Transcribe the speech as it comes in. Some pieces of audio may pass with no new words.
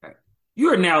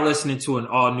You are now listening to an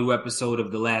all new episode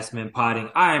of The Last Men Potting.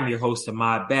 I am your host,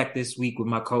 Ahmad, back this week with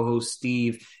my co-host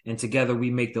Steve, and together we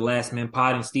make The Last Men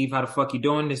Potting. Steve, how the fuck you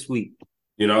doing this week?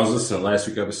 I was listening to last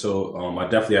week's episode. I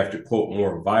definitely have to quote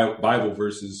more Bible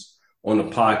verses on the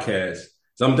podcast.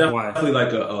 So I'm Why? definitely like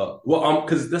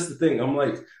because that's the thing. I'm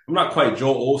not quite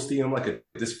Joel Osteen. I'm like a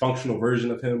dysfunctional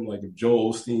version of him. Like if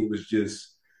Joel Osteen was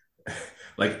just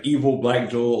like evil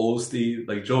black Joel Osteen,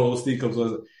 like Joel Osteen comes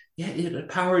on, like, yeah, the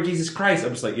power of Jesus Christ.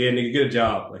 I'm just like, yeah, nigga, get a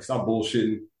job. Like stop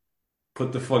bullshitting.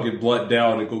 Put the fucking blunt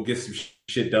down and go get some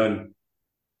shit done.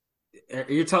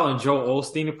 You're telling Joel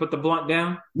Osteen to put the blunt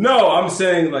down? No, I'm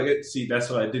saying like, see, that's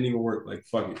why it didn't even work. Like,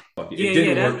 fuck it, Yeah, it yeah,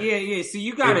 didn't work. yeah. See,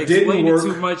 you gotta It didn't explain it too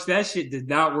work. much. That shit did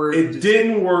not work. It Just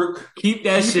didn't work. keep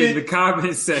that Keep shit in the it, comment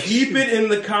keep section. it in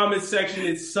the comment section.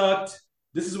 It sucked.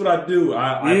 This is what I do.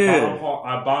 I bomb Yeah. hard.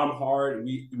 I bomb hard.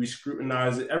 We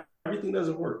scrutinize it. Everything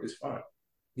doesn't work. It's fine.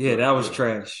 Yeah, But that was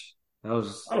trash. That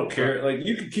was I don't care. Like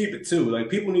you can keep it too. Like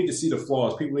people need to see the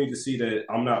flaws. People need to see that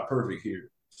I'm not perfect here.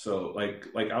 So like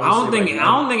I I would say don't think like I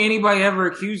don't think anybody ever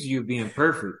accused you of being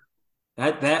perfect.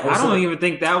 That I would I don't say even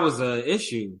think that was a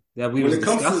issue that we when was it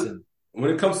comes to discussing.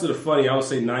 when it comes to the funny, I would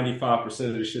say 95%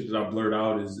 of the shit that I blurt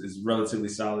out is relatively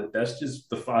solid. That's just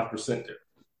the 5% there.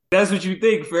 That's what you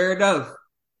think. Fair enough.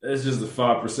 That's just the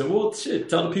 5%. Well, shit.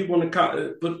 Tell the people in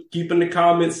keep in the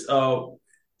comments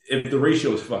if the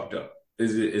ratio is fucked up.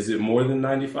 Is it more than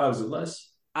 95? Is it less?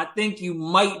 I think you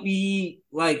might be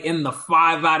like in the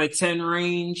 5 out of 10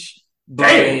 range,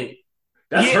 Damn, but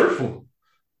that's yeah, hurtful.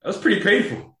 That's pretty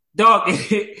painful. dog.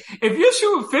 If you're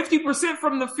shooting 50%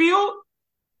 from the field,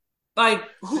 like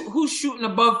who's shooting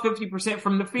above 50%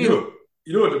 from the You field? know,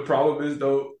 you know what the problem is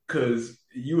though, because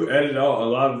you edit out a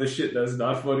lot of the shit that's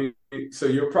not funny. So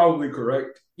you're probably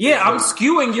correct. Yeah, It's I'm like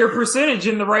skewing your percentage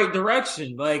in the right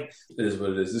direction. Like, it is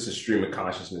what it is. This is stream of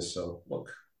consciousness. So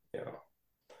look, you know.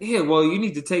 yeah, well, you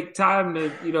need to take time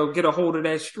to get a hold of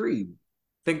that stream.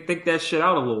 Think that shit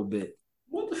out a little bit.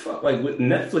 What the fuck? Like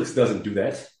Netflix doesn't do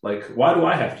that. Like, why do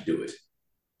I have to do it?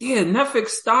 Yeah, Netflix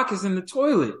stock is in the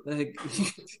toilet. Like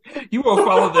you gonna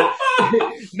follow the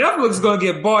Netflix gonna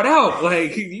get bought out.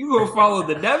 Like you gonna follow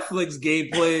the Netflix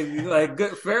gameplay. Like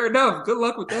good, fair enough. Good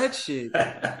luck with that shit.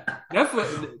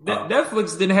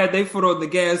 Netflix didn't have their foot on the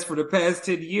gas for the past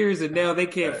 10 years, and now they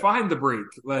can't find the break.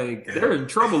 Like they're in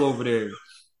trouble over there.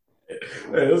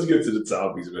 Hey, let's get to the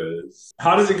topics, man.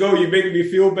 How does it go? You making me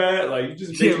feel bad? Like you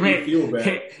just Yeah, making me man, feel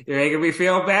bad. you're making me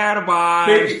feel bad about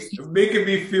Making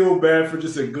me feel bad for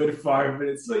just a good 5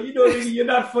 minutes. So you're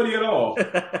not funny at all.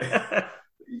 it.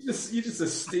 You just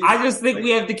a I just think like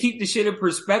we have to keep the shit in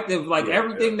perspective. Like yeah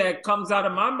everything that comes out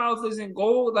of my mouth isn't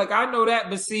gold. Like I know that,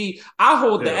 but see, I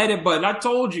hold the yeah edit button. I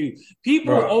told you,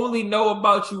 people bro only know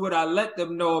about you what I let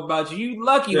them know about you. You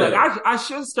lucky. Like yeah. I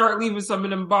should start leaving some of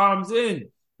them bombs in.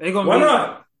 They gonna Why be,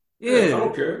 not? Yeah, I yeah,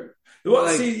 don't care. Well,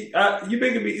 like see, you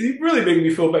really making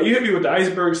me feel bad. You hit me with the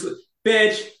iceberg,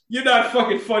 bitch. You're not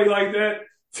fucking funny like that.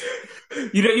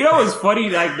 you know what's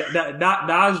funny? Like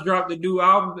Nas dropped a new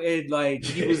album and like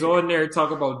he was on there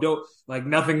talking about dope. Like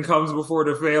nothing comes before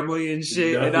the family and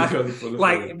shit. And Nothing I comes for the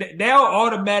like phone. now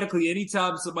automatically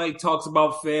anytime somebody talks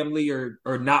about family or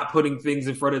not putting things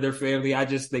in front of their family, I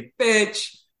just think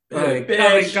bitch. Yeah, Like nothing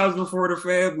bitch, comes before the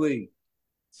family.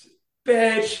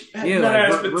 bitch, Yeah, nut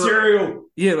like ass material.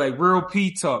 yeah, like real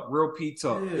P talk, real P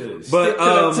talk. Yeah, But stick to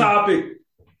the topic.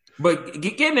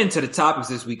 getting into the topics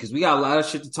this week because we got a lot of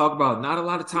shit to talk about, not a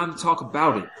lot of time to talk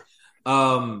about it.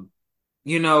 Um,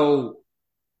 you know,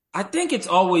 I think it's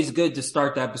always good to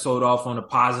start the episode off on a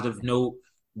positive note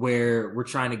where we're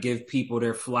trying to give people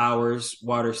their flowers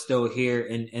while they're still here.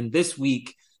 And this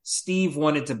week, Steve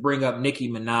wanted to bring up Nicki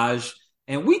Minaj.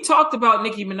 And we talked about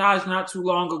Nicki Minaj not too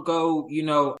long ago.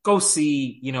 Go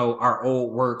see, our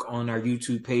old work on our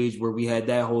YouTube page where we had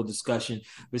that whole discussion.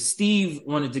 But Steve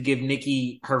wanted to give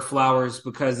Nicki her flowers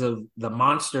because of the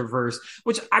Monster verse,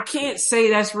 which I can't say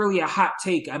that's really a hot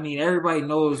take. I mean, everybody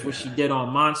knows what she did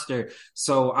on Monster.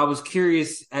 So I was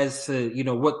curious as to,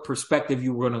 what perspective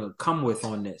you were going to come with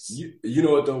on this. You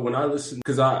know what though? When I listen,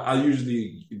 because I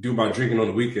usually do my drinking on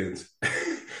the weekends,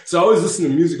 so I always listen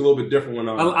to music a little bit different when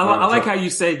I I'm like drunk. how you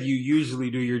said you usually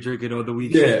do your drinking on the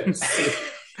Yeah. weekends.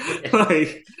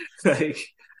 like,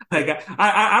 like,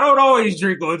 I don't always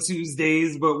drink on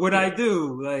Tuesdays, but when I Yeah.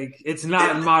 do, like, it's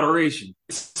not in moderation.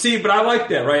 See, but I like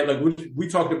that, right? Like we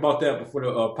talked about that before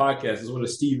the podcast. It's one of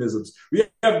the Steve-isms. We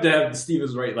have to have the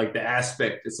Steve-isms, right? Like the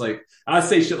aspect. It's like I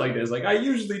say shit like this. Like I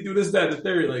usually do this, that, and the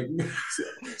third. Like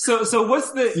So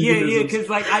what's the yeah? Steve-isms. Because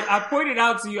like I pointed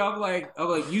out to you, I'm like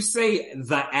you say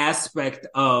the aspect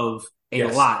of a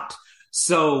Yes. lot.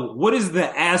 So what is the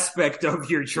aspect of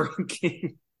your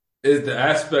drinking? is the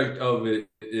aspect of it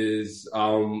is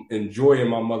enjoying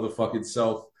my motherfucking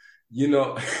self. You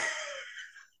know,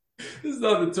 there's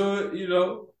nothing to it, you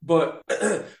know. But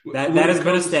That when has it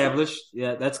been comes, established.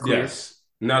 Yeah, that's clear. yes,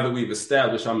 now that we've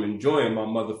established I'm enjoying my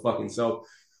motherfucking self.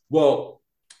 Well,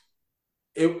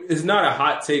 it's not a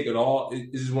hot take at all.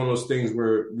 It's just one of those things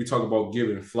where we talk about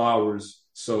giving flowers.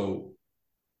 So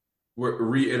we're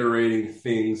reiterating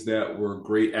things that were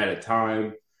great at a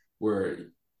time where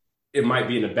it might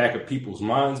be in the back of people's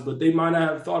minds, but they might not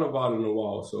have thought about it in a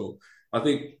while. So I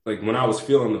think like when I was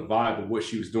feeling the vibe of what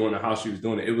she was doing and how she was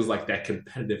doing it, it was like that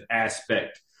competitive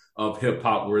aspect of hip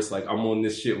hop where it's like I'm on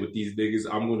this shit with these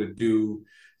niggas. I'm gonna do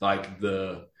like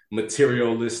the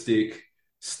materialistic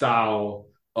style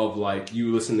of like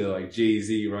you listen to like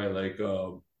Jay-Z, right? Like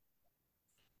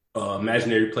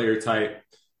imaginary player type.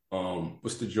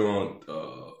 What's the joint?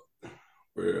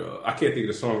 Where I can't think of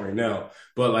the song right now,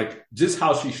 but like just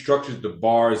how she structures the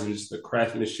bars and just the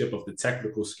craftsmanship of the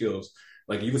technical skills.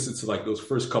 Like you listen to like those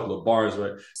first couple of bars,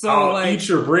 right? So I'll like eat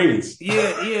your brains.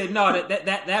 yeah, no,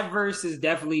 that verse is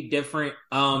definitely different.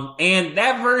 And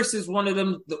that verse is one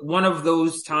of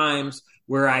those times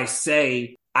where I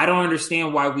say I don't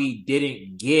understand why we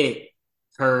didn't get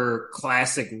her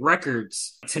classic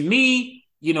records. To me,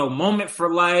 Moment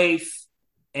for Life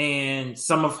and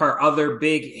some of her other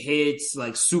big hits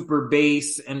like Super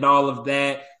Bass and all of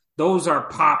that, those are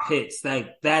pop hits. Like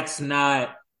that's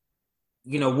not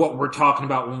what we're talking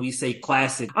about when we say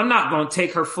classic. I'm not going to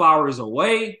take her flowers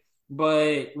away,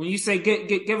 but when you say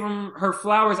give them her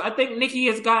flowers, I think Nicki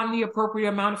has gotten the appropriate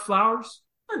amount of flowers.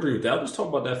 I agree with that. I was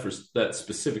talking about that for that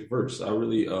specific verse. I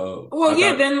really Well, I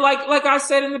yeah, got then like I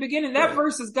said in the beginning, that right.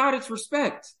 verse has got its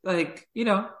respect. Like,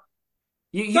 No,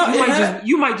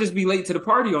 you might just be late to the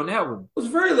party on that one. it was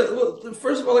very well,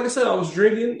 first of all, like I said, I was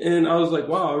drinking and I was like,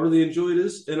 wow, I really enjoy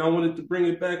this and I wanted to bring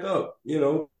it back up, you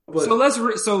know. So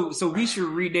But so we should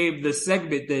rename the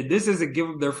segment that this isn't give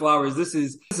them their flowers. This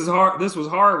is hard. This was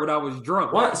hard when I was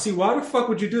drunk. why the fuck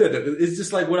would you do that? It's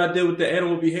just like what I did with the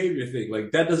animal behavior thing.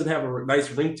 Like that doesn't have a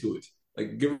nice ring to it.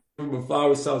 Like give them a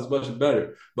flower sounds much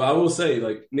better. But I will say,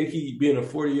 like Nicki being a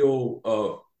 40-year-old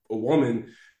a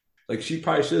woman, like she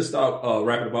probably should stop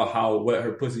rapping about how wet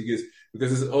her pussy gets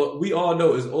because we all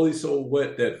know it's only so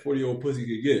wet that 40-year-old pussy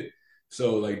could get.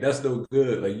 So like that's no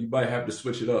good. Like you might have to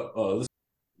switch it up.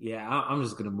 Yeah, I'm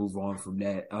just gonna move on from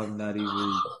that. I'm not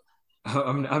even.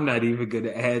 I'm not even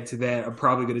gonna add to that. I'm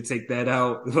probably gonna take that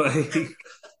out.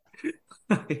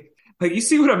 Like you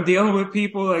see what I'm dealing with,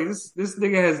 people. Like this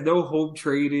nigga has no home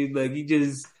training. Like he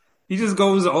just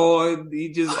goes on.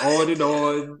 He just on and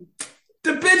on.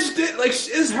 The bitch did like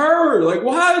it's her. Like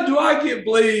why do I get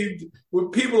blamed when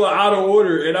people are out of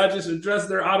order and I just address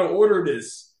their out of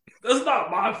orderness? That's not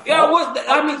my fault. Yeah,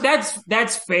 I mean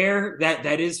that's fair.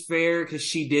 That is fair because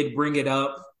she did bring it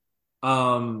up.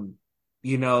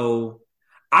 You know,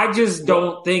 I just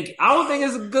don't think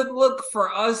it's a good look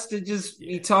for us to just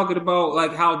be talking about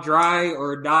like how dry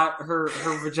or not her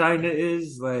vagina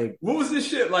is. Like, what was this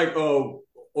shit like? On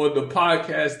the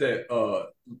podcast that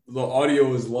the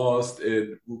audio is lost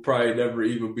and will probably never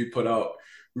even be put out.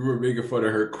 We were making fun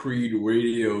of her Creed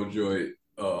radio joint.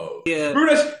 Yeah,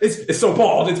 it's so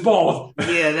bald. It's bald.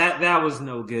 Yeah, that was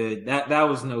no good. That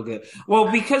was no good.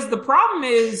 Well, because the problem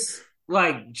is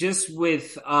like just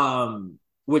with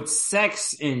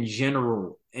sex in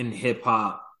general in hip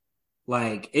hop,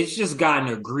 like it's just gotten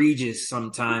egregious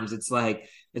sometimes. It's like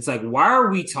why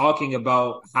are we talking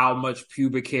about how much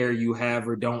pubic hair you have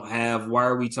or don't have? Why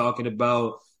are we talking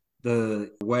about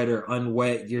the wet or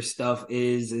unwet your stuff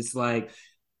is? It's like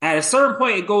at a certain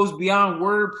point, it goes beyond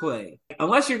wordplay.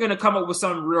 Unless you're going to come up with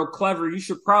something real clever, you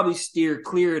should probably steer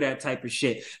clear of that type of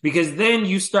shit. Because then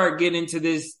you start getting into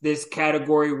this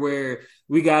category where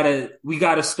we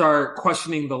gotta start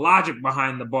questioning the logic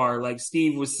behind the bar, like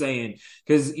Steve was saying.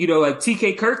 Because, like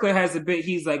TK Kirkland has a bit,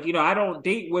 he's like, I don't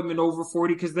date women over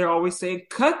 40 because they're always saying,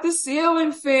 cut the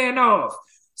ceiling fan off.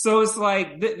 So it's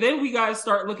like, then we got to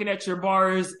start looking at your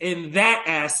bars in that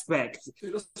aspect.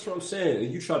 Dude, that's what I'm saying.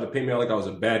 And you tried to paint me out like I was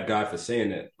a bad guy for saying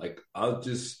that. Like, I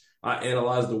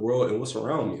analyze the world and what's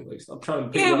around me. Like, stop trying to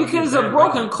paint me out because a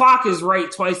broken clock is right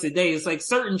twice a day. It's like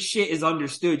certain shit is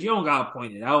understood. You don't got to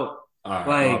point it out.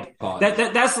 Right, like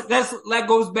that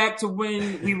goes back to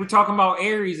when we were talking about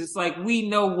Aries. It's like, we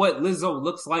know what Lizzo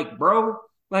looks like, bro.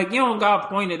 Like, you don't got to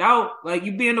point it out. Like,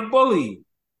 you being a bully.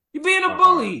 You being a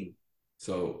bully.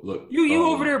 So look, you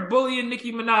over there bullying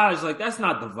Nicki Minaj, like that's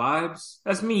not the vibes.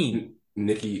 That's mean.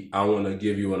 Nicki, I want to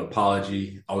give you an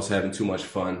apology. I was having too much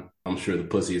fun. I'm sure the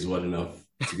pussy is wet enough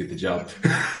to get the job.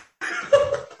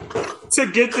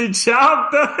 To get the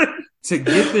job done. To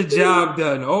get the job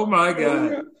done. Oh my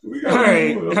god. We All got we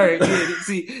right, moving. all right. Yeah,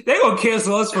 see, they gonna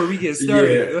cancel us before we get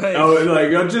started. Yeah, I Like, was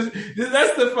like, I'm just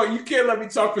that's the fuck. You can't let me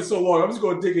talk for so long. I'm just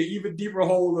gonna dig an even deeper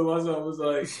hole in myself. I was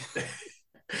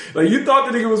like you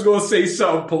thought the nigga was gonna say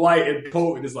something polite and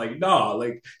potent. It's like, nah,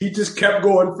 like he just kept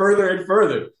going further and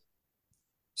further.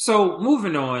 so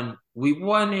moving on, we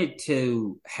wanted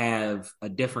to have a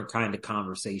different kind of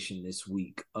conversation this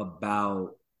week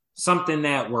about something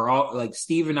that we're all like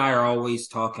Steve and I are always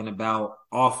talking about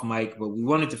off mic, but we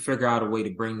wanted to figure out a way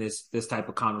to bring this type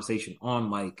of conversation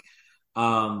on mic.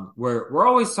 We're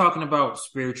always talking about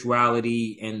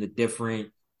spirituality and the different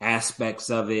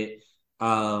aspects of it,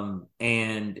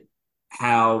 and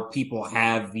how people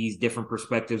have these different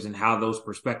perspectives and how those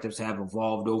perspectives have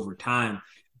evolved over time.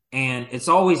 And it's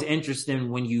always interesting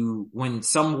when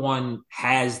someone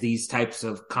has these types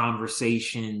of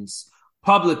conversations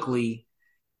publicly,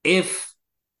 if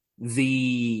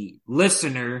the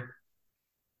listener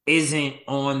isn't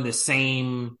on the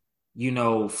same,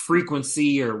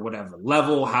 frequency or whatever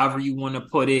level, however you want to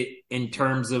put it in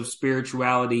terms of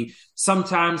spirituality,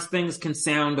 sometimes things can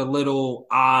sound a little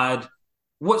odd.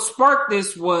 What sparked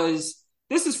this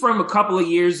is from a couple of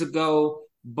years ago,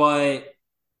 but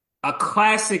a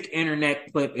classic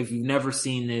internet clip. If you've never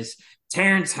seen this,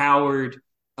 Terrence Howard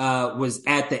was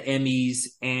at the Emmys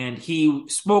and he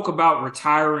spoke about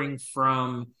retiring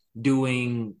from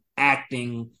doing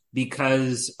acting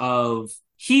because of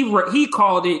he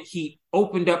called it, he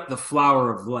opened up the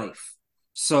flower of life.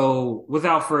 So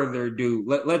without further ado,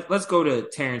 let's go to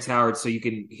Terrence Howard so you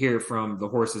can hear it from the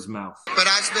horse's mouth. But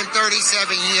I spent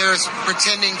 37 years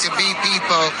pretending to be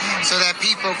people so that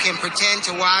people can pretend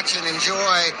to watch and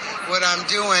enjoy what I'm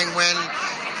doing when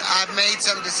I've made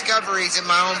some discoveries in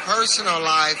my own personal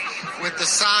life with the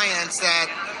science that,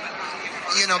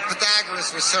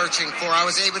 Pythagoras was searching for. I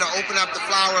was able to open up the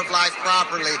flower of life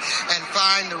properly and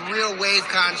find the real wave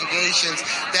conjugations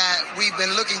that we've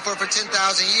been looking for 10,000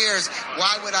 years.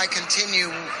 Why would I continue,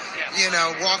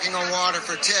 walking on water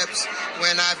for tips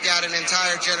when I've got an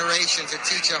entire generation to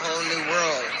teach a whole new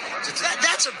world?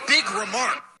 That's a big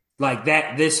remark. Like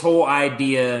that, this whole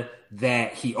idea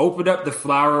that he opened up the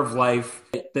flower of life.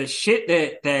 The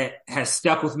shit that has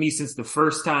stuck with me since the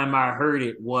first time I heard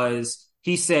it was,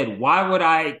 he said, why would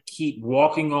I keep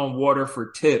walking on water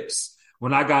for tips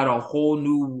when I got a whole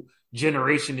new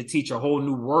generation to teach a whole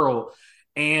new world?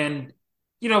 And,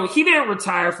 he didn't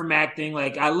retire from acting.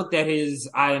 Like, I looked at his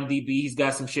IMDb. He's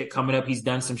got some shit coming up. He's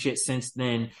done some shit since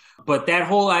then. But that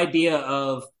whole idea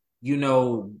of,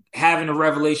 having a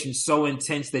revelation so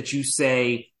intense that you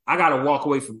say, I got to walk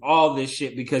away from all this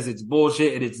shit because it's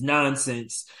bullshit and it's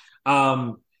nonsense.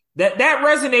 That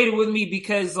resonated with me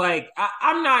because like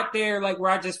I'm not there like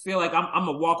where I just feel like I'm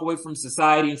gonna walk away from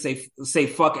society and say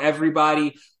fuck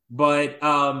everybody. But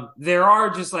there are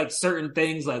just like certain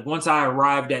things, like once I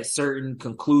arrived at certain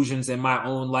conclusions in my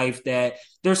own life, that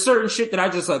there's certain shit that I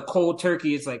just like cold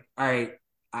turkey. It's like, all right,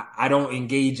 I don't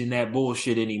engage in that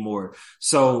bullshit anymore.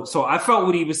 So I felt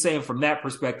what he was saying from that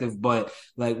perspective. But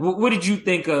like, what did you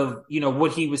think of,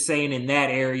 what he was saying in that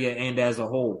area and as a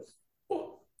whole?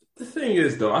 The thing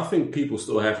is, though, I think people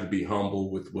still have to be humble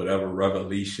with whatever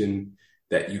revelation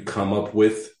that you come up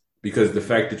with, because the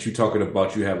fact that you're talking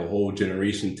about you have a whole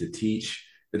generation to teach,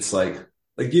 it's like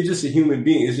you're just a human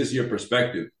being. It's just your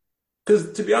perspective.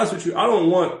 Because to be honest with you, I don't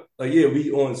want,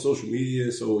 we on social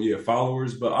media, so yeah,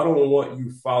 followers, but I don't want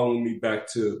you following me back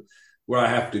to where I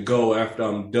have to go after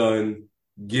I'm done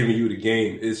giving you the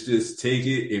game. It's just take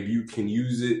it. If you can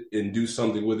use it and do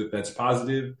something with it that's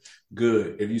positive,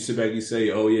 good. If you sit back and say,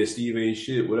 oh yeah, Steve ain't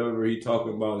shit, whatever he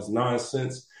talking about is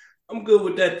nonsense, I'm good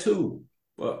with that too.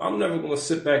 But I'm never going to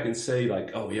sit back and say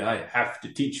like, oh yeah, I have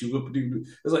to teach you what to do.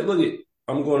 It's like, look,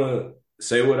 I'm going to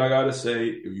say what I got to say.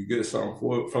 If you get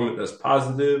something from it that's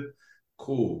positive,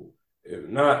 cool. If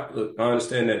not, look, I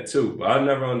understand that too. But I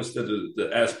never understood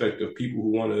the aspect of people who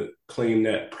want to claim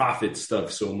that profit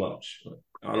stuff so much.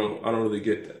 I don't really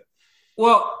get that.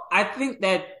 Well, I think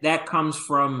that comes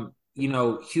from,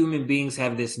 human beings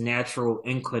have this natural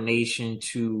inclination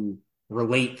to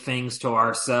relate things to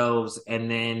ourselves and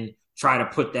then try to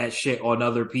put that shit on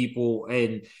other people.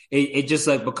 And it just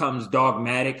like becomes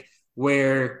dogmatic,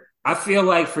 where I feel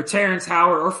like for Terrence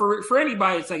Howard or for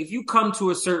anybody, it's like if you come to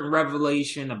a certain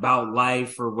revelation about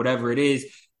life or whatever it is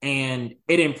and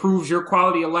it improves your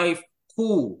quality of life,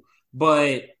 cool.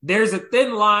 But there's a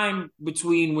thin line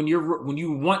between when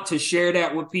you want to share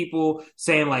that with people,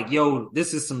 saying like, yo,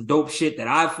 this is some dope shit that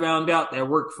I found out that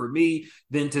worked for me,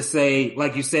 than to say,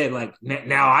 like you said, like,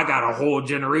 now I got a whole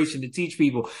generation to teach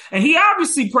people. And he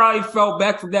obviously probably fell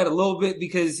back from that a little bit,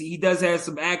 because he does have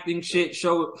some acting shit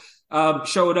showed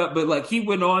up. But like, he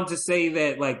went on to say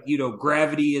that, like,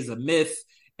 gravity is a myth,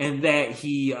 and that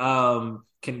he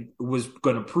was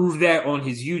going to prove that on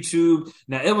his YouTube.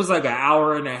 Now, it was like an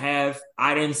hour and a half.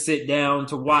 I didn't sit down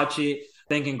to watch it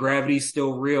thinking gravity's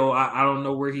still real. I don't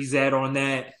know where he's at on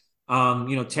that.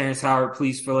 Terrence Howard,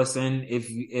 please fill us in if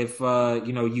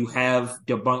you have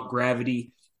debunked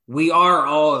gravity. We are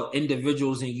all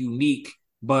individuals and unique,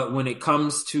 but when it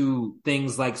comes to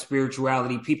things like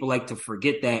spirituality, people like to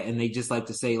forget that, and they just like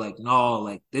to say like, no,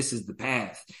 like, this is the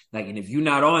path. Like, and if you're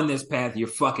not on this path, you're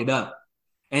fucking up.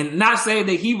 And not saying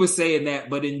that he was saying that,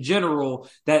 but in general,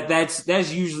 that's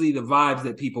usually the vibes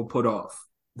that people put off.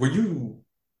 When you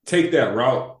take that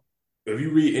route, if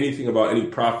you read anything about any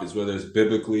prophets, whether it's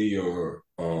biblically or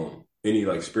any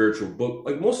like spiritual book,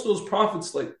 like most of those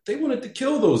prophets, like, they wanted to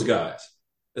kill those guys.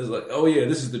 It's like, oh yeah,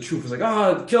 this is the truth. It's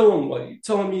like, kill them. Like, you're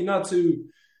telling me not to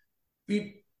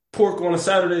eat pork on a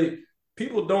Saturday.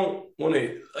 People don't want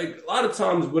to, like, a lot of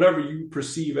times, whatever you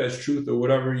perceive as truth, or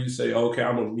whatever you say, okay,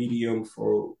 I'm a medium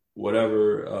for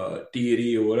whatever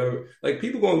deity or whatever, like,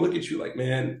 people going to look at you like,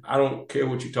 man, I don't care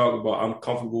what you talk about. I'm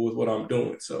comfortable with what I'm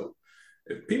doing. So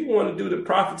if people want to do the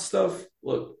prophet stuff,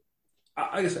 look,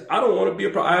 I guess I don't want to be a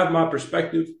prophet. I have my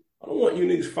perspective. I don't want you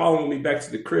niggas following me back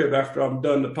to the crib after I'm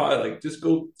done the pod. Like, just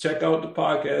go check out the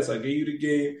podcast. I gave you the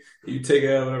game. You take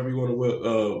it out whatever you want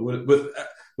to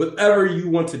whatever you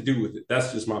want to do with it.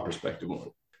 That's just my perspective on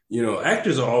it.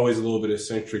 Actors are always a little bit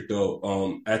eccentric,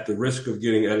 though. At the risk of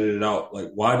getting edited out, like,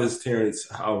 why does Terrence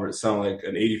Howard sound like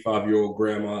an 85-year-old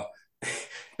grandma?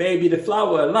 Baby, the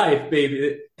flower of life,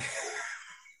 baby.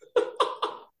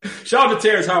 Shout out to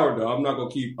Terrence Howard, though. I'm not going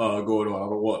to keep going on. I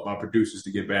don't want my producers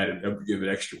to get mad and never give it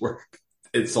extra work.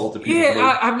 Insulting people.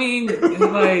 Yeah, I mean,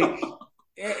 like...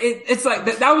 It's like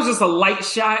that was just a light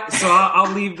shot, so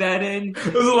I'll leave that in.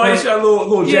 It was a light shot,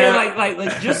 little jab. Yeah,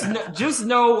 like just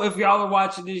know, if y'all are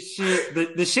watching this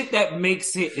shit, the shit that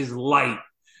makes it is light.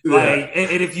 Yeah. Like,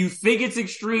 and if you think it's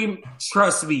extreme,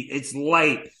 trust me, it's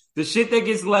light. The shit that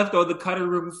gets left on the cutting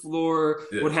room floor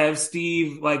would have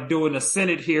Steve like doing a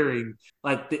Senate hearing.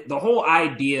 Like the whole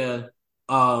idea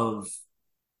of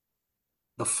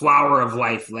the flower of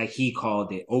life, like he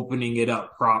called it, opening it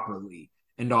up properly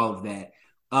and all of that.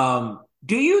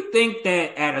 Do you think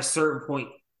that at a certain point,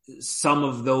 some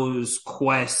of those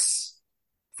quests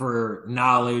for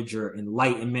knowledge or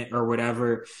enlightenment or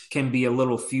whatever can be a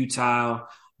little futile?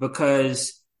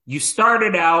 Because you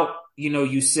started out,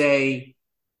 you say,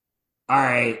 all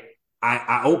right,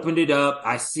 I opened it up.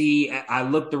 I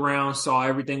looked around, saw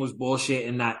everything was bullshit,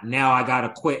 and now I got to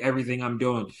quit everything I'm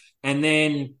doing. And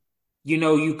then,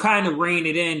 you kind of rein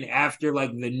it in after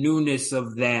like the newness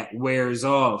of that wears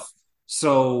off.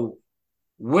 So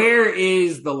where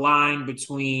is the line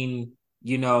between,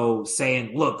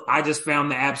 saying, look, I just found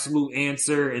the absolute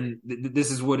answer and this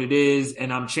is what it is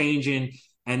and I'm changing,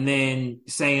 and then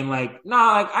saying like,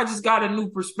 nah, like I just got a new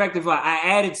perspective. Like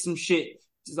I added some shit.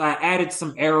 I added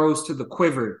some arrows to the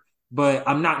quiver, but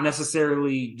I'm not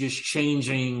necessarily just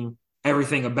changing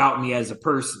everything about me as a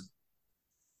person.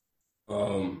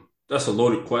 That's a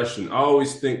loaded question. I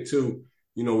always think too,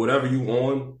 whatever you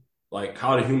on, like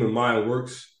how the human mind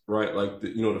works, right? Like,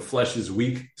 the flesh is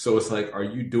weak. So it's like, are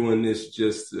you doing this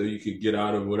just so you could get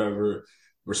out of whatever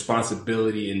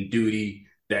responsibility and duty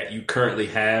that you currently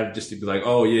have, just to be like,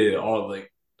 oh yeah,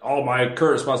 all my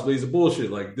current responsibilities are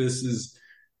bullshit. Like, this is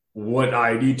what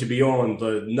I need to be on,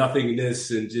 the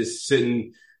nothingness and just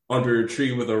sitting under a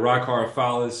tree with a rock hard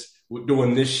phallus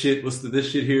doing this shit. What's this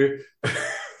shit here?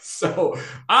 So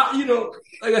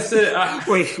like I said,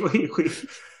 wait.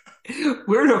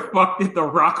 Where the fuck did the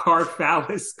rock hard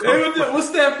phallus come from?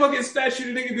 What's that fucking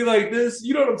statue that nigga be like this?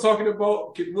 You know what I'm talking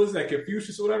about? What's that,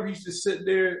 Confucius or whatever? He's just sitting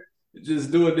there,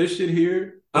 just doing this shit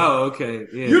here. Oh, okay.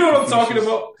 Yeah, you know what I'm talking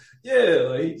about? Yeah,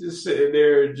 like he just sitting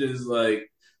there, just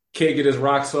like can't get his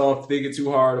rocks off, thinking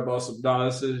too hard about some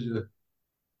nonsense.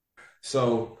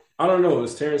 So I don't know.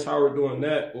 Is Terrence Howard doing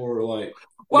that, or like?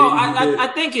 Well, I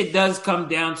think it does come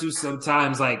down to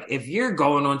sometimes, like, if you're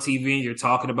going on TV and you're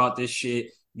talking about this shit,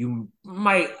 you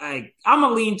might, like, I'm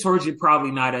gonna lean towards you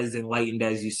probably not as enlightened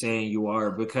as you saying you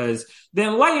are, because the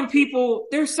enlightened people,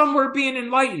 they're somewhere being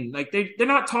enlightened. Like, they're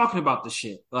not talking about the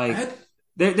shit. Like,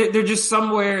 they're just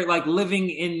somewhere, like, living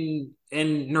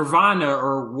in nirvana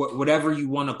or whatever you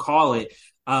want to call it.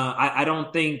 I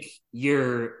don't think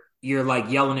you're you're like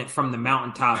yelling it from the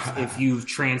mountaintops if you've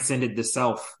transcended the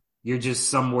self. You're just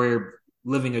somewhere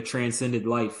living a transcended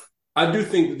life. I do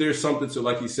think that there's something to,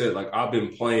 like you said, like I've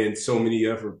been playing so many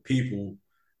other people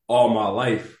all my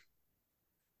life.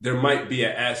 There might be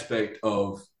an aspect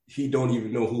of he don't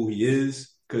even know who he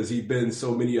is because he's been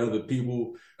so many other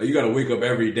people. You got to wake up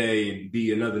every day and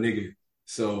be another nigga.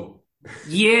 So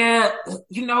yeah,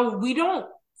 we don't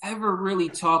ever really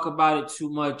talk about it too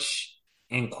much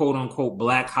in quote unquote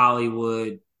Black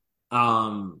Hollywood.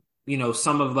 Some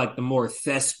of like the more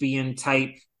thespian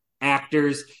type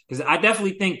actors, because I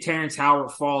definitely think Terrence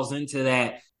Howard falls into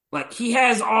that. Like he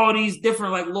has all these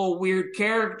different like little weird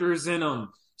characters in him.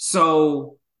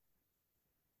 So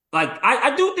like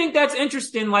I do think that's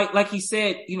interesting. Like he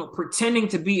said, pretending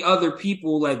to be other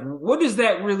people, like what does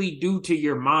that really do to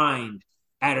your mind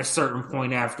at a certain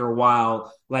point after a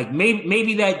while? Like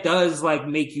maybe that does like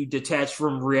make you detach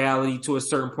from reality to a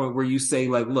certain point where you say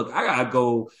like, look, I gotta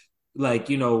go like,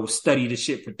 study the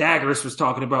shit Pythagoras was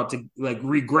talking about to like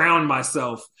reground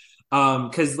myself.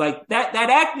 Cause like that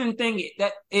acting thing,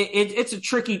 it's a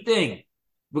tricky thing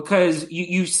because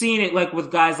you've seen it like with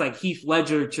guys like Heath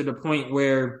Ledger to the point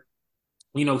where,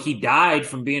 he died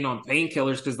from being on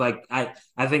painkillers. Cause like, I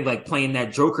think like playing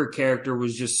that Joker character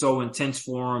was just so intense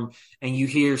for him. And you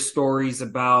hear stories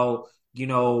about,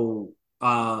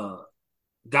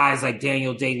 guys like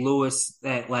Daniel Day-Lewis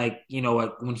that like,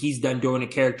 like when he's done doing a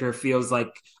character, it feels like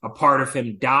a part of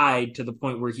him died to the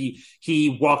point where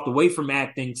he walked away from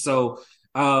acting. So,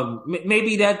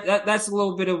 maybe that's a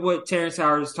little bit of what Terrence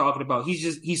Howard is talking about.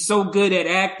 He's so good at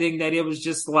acting that it was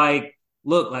just like,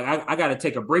 look, like I got to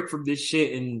take a break from this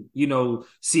shit and,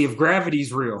 see if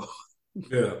gravity's real.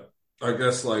 Yeah. I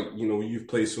guess like, when you've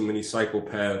played so many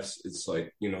psychopaths, it's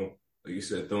like, like you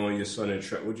said, throwing your son in the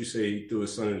trash. What'd you say? He threw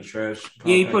his son in the trash?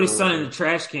 Yeah, he put his son in the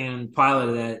trash can pilot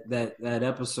of that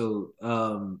episode.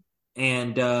 Even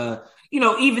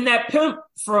that pimp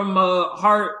from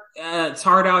It's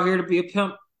Hard Out Here to Be a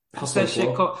Pimp. Hustle that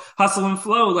shit called Hustle and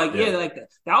Flow. Like, yeah, like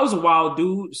that was a wild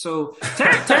dude. So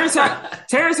Terrence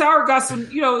Howard got some,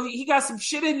 he got some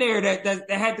shit in there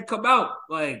that had to come out.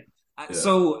 Like,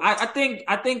 so I think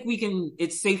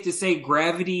it's safe to say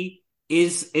gravity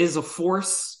is a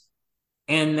force.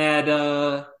 And that,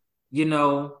 I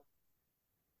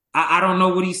don't know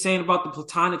what he's saying about the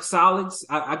platonic solids.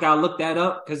 I gotta look that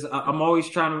up because I'm always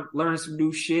trying to learn some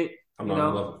new shit. I'm not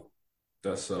in love.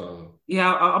 That's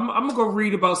yeah. I'm gonna go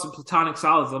read about some platonic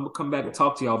solids. I'm gonna come back and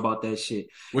talk to y'all about that shit.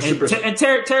 And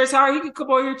Terrence Howard, he can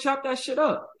come over here and chop that shit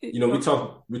up. We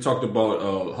talked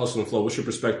about Hustle and Flow. What's your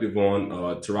perspective on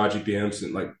Taraji P.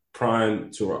 Henson, like prime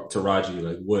Taraji?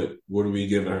 Like what are we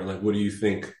giving her? Like what do you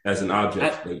think as an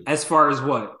object? As far as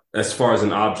what? As far as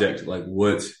an object, like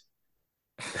what?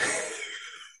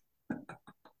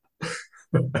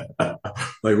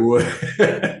 Like what?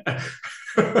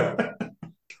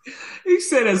 He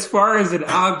said, "As far as an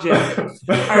object."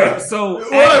 All right, so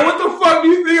what the fuck do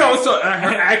you think? Also, her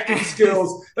acting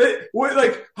skills.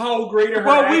 Like how great are her?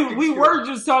 Well, we were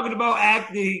just talking about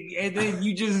acting, and then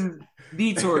you just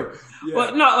detoured. Yeah.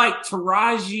 But no, like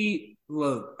Taraji.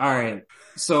 Look, all right.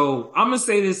 So I'm gonna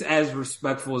say this as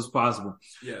respectful as possible.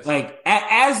 Yes. Like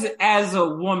as a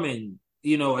woman,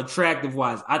 attractive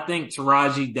wise, I think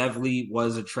Taraji definitely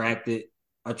was attractive.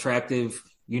 In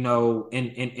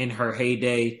her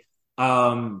heyday.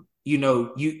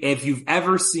 If you've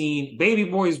ever seen Baby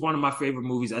Boy is one of my favorite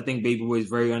movies. I think Baby Boy is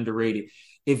very underrated.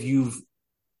 If you've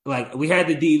we had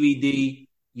the DVD,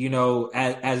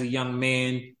 as a young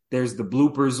man, there's the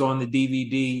bloopers on the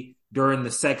DVD during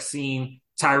the sex scene.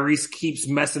 Tyrese keeps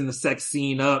messing the sex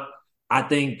scene up. I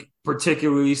think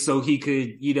particularly so he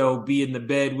could, be in the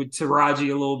bed with Taraji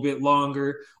a little bit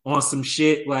longer on some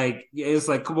shit. Like, it's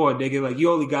like, come on, nigga. Like, you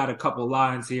only got a couple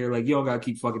lines here. Like, you don't got to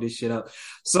keep fucking this shit up.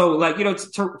 So, like,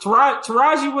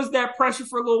 Taraji was that pressure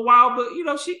for a little while, but,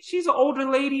 she's an older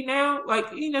lady now. Like,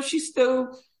 she's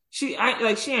still, she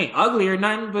ain't ugly or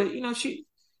nothing, but,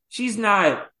 she's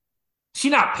not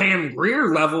Pam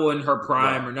Grier level in her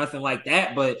prime or nothing like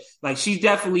that. But, like, she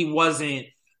definitely wasn't.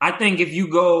 I think if you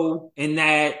go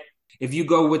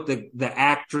with the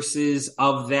actresses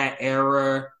of that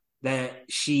era that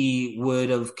she would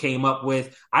have came up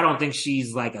with, I don't think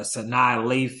she's like a Sanaa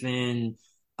Lathan,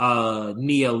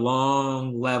 Nia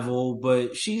Long level,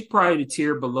 but she's probably the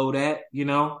tier below that, if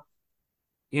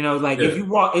you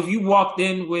walked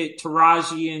in with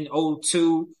Taraji in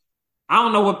 2002, I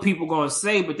don't know what people gonna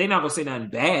say, but they're not gonna say nothing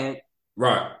bad.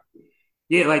 Right.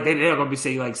 Yeah, like they're gonna be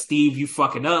saying like, Steve, you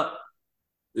fucking up.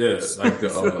 Yeah, like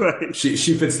she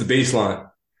fits the baseline.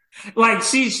 Like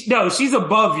she's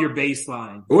above your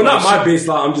baseline. Well, Like, not my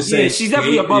baseline. I'm just saying. Yeah, she's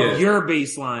definitely above your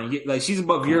baseline. Like she's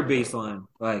above your baseline.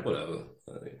 Like whatever.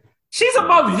 she's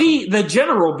above the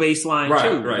general baseline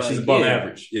too. Right. Like, She's above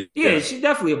average. Yeah, she's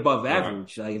definitely above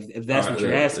average. Like if that's what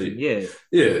you're asking, yeah.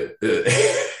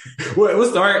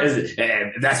 What's the art? Is it?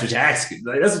 That's what you're asking.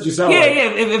 Like, that's what you sound like.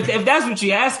 Yeah. If that's what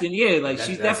you're asking, yeah. Like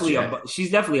she's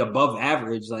definitely above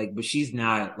average. Like, but she's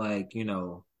not like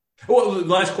Well,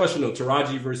 last question though: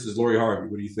 Taraji versus Lori Harvey.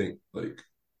 What do you think? Like,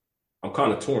 I'm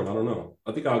kind of torn. I don't know.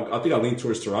 I think I lean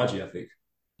towards Taraji. I think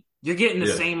you're getting the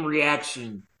same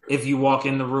reaction if you walk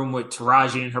in the room with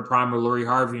Taraji in her prime or Lori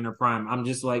Harvey in her prime. I'm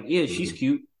just like, yeah, she's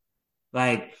cute.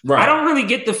 Like, I don't really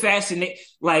get the fascination.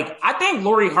 Like, I think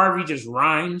Lori Harvey just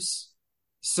rhymes.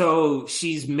 So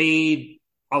she's made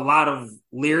a lot of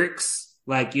lyrics,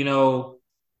 like,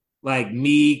 like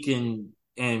Meek and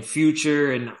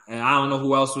Future, and I don't know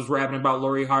who else was rapping about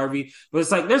Lori Harvey. But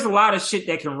it's like, there's a lot of shit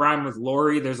that can rhyme with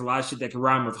Lori. There's a lot of shit that can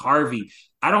rhyme with Harvey.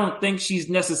 I don't think she's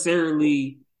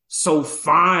necessarily so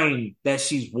fine that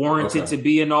she's warranted to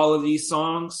be in all of these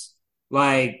songs.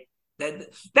 Like,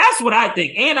 that's what I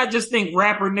think. And I just think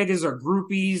rapper niggas are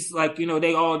groupies. Like,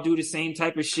 they all do the same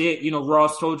type of shit.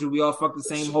 Ross told you we all fuck the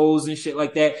same hoes and shit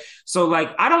like that. So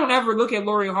like, I don't ever look at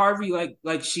Lori Harvey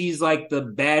like she's like the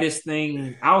baddest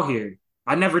thing out here.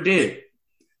 I never did.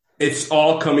 It's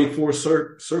all coming full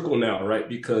circle now, right?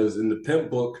 Because in the Pimp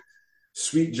book,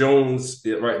 Sweet Jones,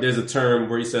 right, there's a term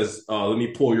where he says, let me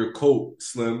pull your coat,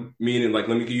 Slim, meaning like,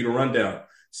 let me give you the rundown.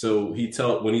 So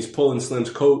when he's pulling Slim's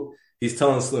coat, he's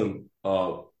telling Slim,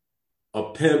 a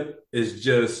pimp is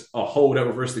just a hoe that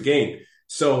reversed the game.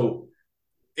 So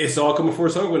it's all coming full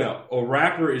circle now. A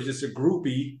rapper is just a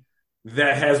groupie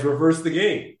that has reversed the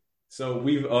game. So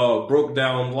we've broke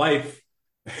down life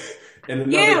in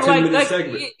another 10-minute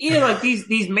segment. Yeah, like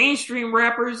these mainstream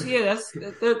rappers, they're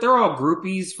all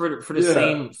groupies for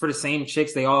the same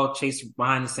chicks. They all chase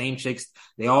behind the same chicks.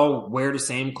 They all wear the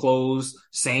same clothes,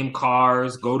 same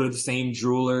cars, go to the same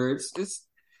jeweler. It's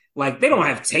like they don't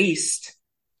have taste.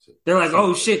 They're like,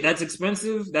 oh shit, that's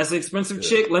expensive. That's an expensive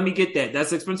chick. Let me get that.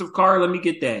 That's an expensive car. Let me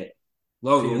get that.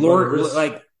 Lord,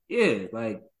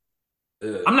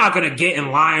 I'm not gonna get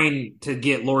in line to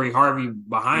get Lori Harvey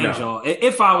behind y'all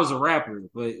if I was a rapper.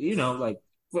 But like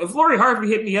if Lori Harvey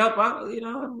hit me up, I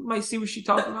might see what she's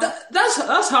talking about.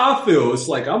 That's how I feel. It's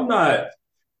like I'm not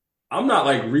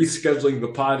like rescheduling the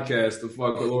podcast to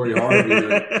fuck with Lori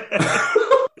Harvey.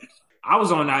 I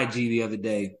was on IG the other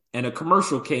day and a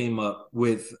commercial came up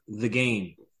with The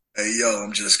Game. Hey, yo,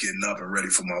 I'm just getting up and ready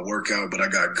for my workout, but I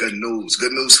got good news.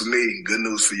 Good news for me, good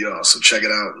news for y'all. So check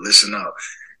it out. Listen up.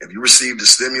 If you received a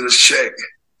stimulus check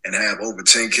and have over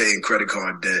 $10K in credit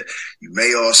card debt, you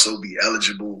may also be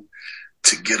eligible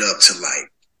to get up to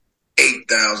like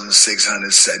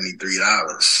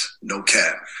 $8,673, no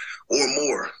cap, or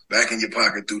more back in your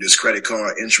pocket through this credit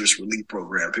card interest relief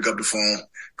program. Pick up the phone,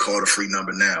 call the free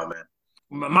number now, man.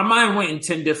 My mind went in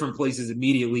 10 different places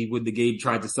immediately when the Gabe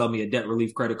tried to sell me a debt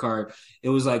relief credit card. It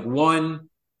was like, one,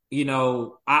 I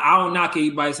don't knock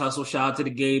anybody's hustle. Shout out to the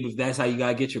Gabe if that's how you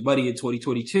gotta get your money in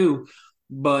 2022.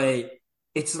 But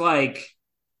it's like,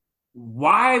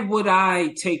 why would I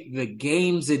take the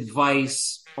Game's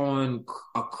advice on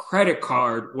a credit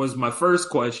card was my first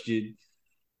question.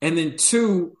 And then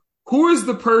two, who is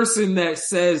the person that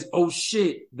says, oh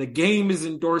shit, the Game is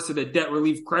endorsing a debt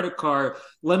relief credit card.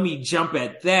 Let me jump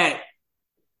at that.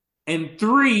 And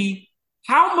three,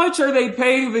 how much are they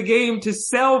paying the Game to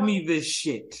sell me this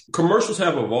shit? Commercials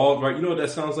have evolved, right? You know what that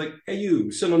sounds like? Hey,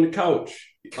 you sit on the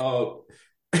couch. I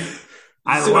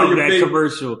love that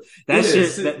commercial. That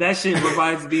shit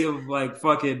reminds me of like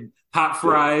fucking hot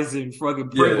fries and fucking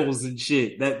Pringles and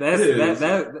shit.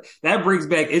 That brings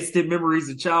back instant memories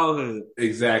of childhood.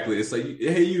 Exactly. It's like,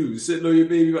 hey, you sitting on your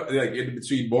baby, like in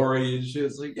between Maury and shit.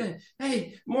 It's like, yeah,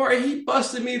 hey, Maury, he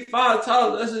busted me 5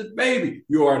 times. That's his baby.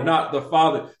 You are not the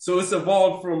father. So it's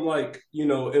evolved from like,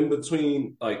 in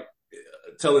between like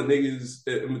telling niggas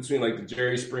in between like the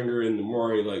Jerry Springer and the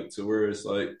Maury, like to where it's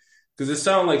like, because it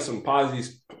sounds like some Ponzi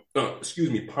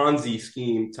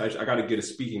scheme type. I got to get a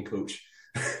speaking coach.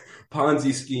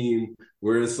 Ponzi scheme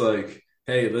where it's like,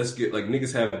 hey, let's get like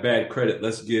niggas have bad credit.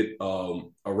 Let's get a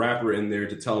rapper in there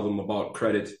to tell them about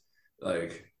credit.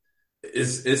 Like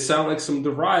it sounds like some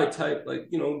deride type, like,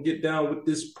 get down with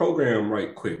this program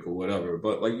right quick or whatever.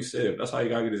 But like you said, if that's how you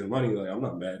gotta get his money, like I'm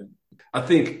not mad. I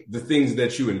think the things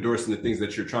that you endorse and the things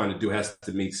that you're trying to do has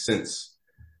to make sense.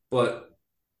 But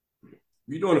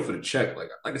you're doing it for the check. Like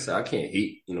I said, I can't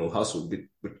hate, hustle, get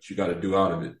what you got to do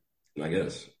out of it, I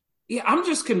guess. Yeah, I'm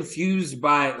just confused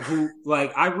by who,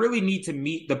 like, I really need to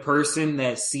meet the person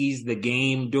that sees the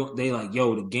game. They like,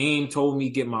 yo, the game told me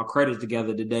get my credit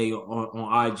together today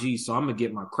on IG, so I'm gonna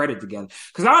get my credit together.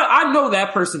 Cause I know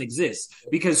that person exists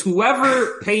because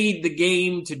whoever paid the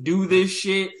game to do this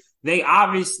shit, they've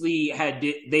obviously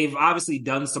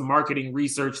done some marketing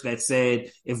research that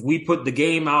said, if we put the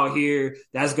game out here,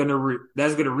 that's gonna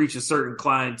reach a certain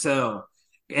clientele.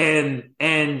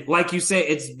 And like you said,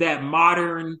 it's that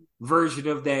modern version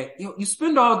of that. You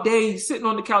spend all day sitting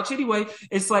on the couch anyway.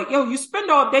 It's like, you spend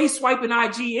all day swiping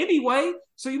IG anyway,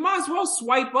 so you might as well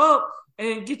swipe up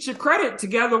and get your credit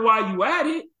together while you at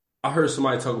it. I heard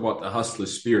somebody talk about the hustler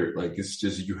spirit. Like, it's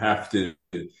just, you have to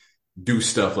do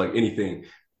stuff like anything.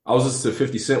 I was listening to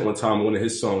 50 Cent one time, one of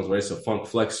his songs, right? It's a Funk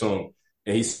Flex song.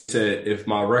 And he said, if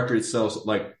my record sells,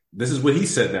 like, this is what he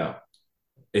said now.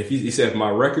 If he said, if my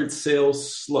record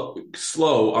sells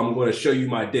slow, I'm going to show you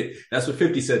my dick. That's what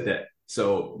 50 said that.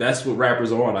 So that's what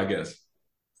rappers are on, I guess.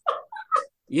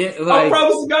 Yeah, like, I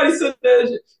promise to God, he said that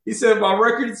shit. He said, my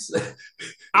records.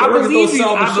 I believe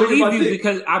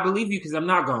you because I'm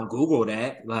not going to Google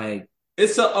that. Like,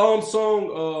 it's a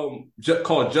song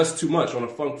called Just Too Much on a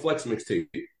Funk Flex mixtape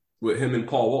with him and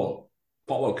Paul Wall.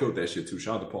 Paul Wall killed that shit too.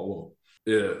 Shout out to Paul Wall.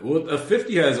 Yeah, well,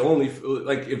 50 has only,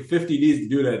 like, if 50 needs to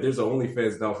do that, there's an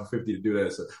OnlyFans now for 50 to do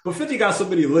that. So, but 50 got so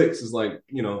many licks. It's like,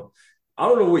 I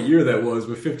don't know what year that was,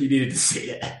 but 50 needed to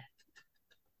say that.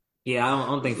 Yeah, I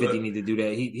don't think 50 need to do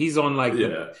that. He's on, like,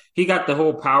 he got the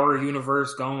whole Power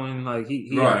universe going. Like,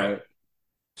 he right.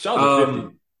 Shout out to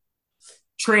 50.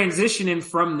 Transitioning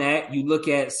from that, you look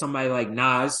at somebody like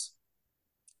Nas,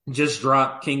 just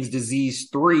dropped King's Disease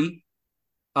 3.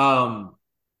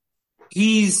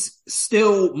 He's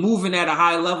still moving at a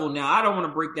high level. Now, I don't want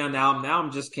to break down the album. The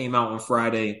album just came out on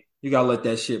Friday. You got to let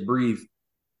that shit breathe.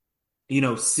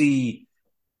 See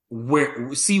where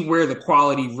the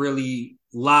quality really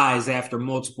lies after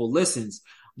multiple listens.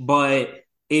 But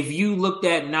if you looked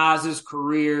at Nas's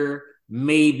career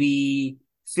maybe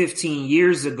 15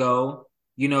 years ago,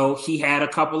 he had a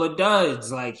couple of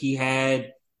duds. Like, he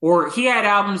had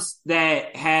albums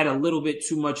that had a little bit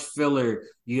too much filler.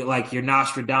 Like your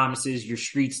Nostradamuses, your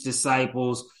Streets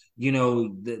Disciples, the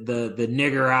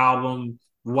Nigger album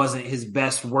wasn't his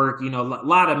best work. A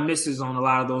lot of misses on a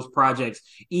lot of those projects.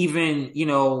 Even,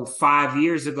 5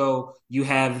 years ago, you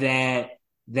have that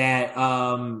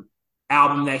album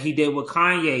that he did with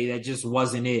Kanye that just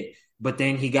wasn't it. But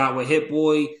then he got with Hit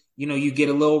Boy, you get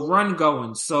a little run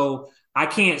going. So I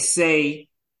can't say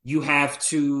you have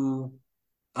to,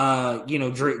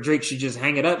 Drake should just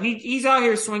hang it up. He's out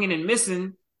here swinging and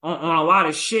missing on a lot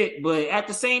of shit, but at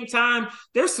the same time,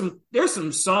 there's some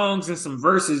songs and some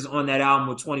verses on that album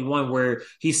with 21 where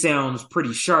he sounds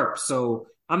pretty sharp. So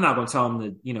I'm not going to tell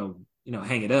him to,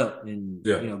 hang it up and,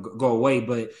 go away.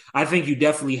 But I think you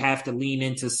definitely have to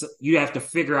you have to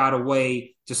figure out a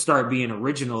way to start being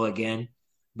original again,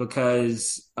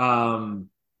 because,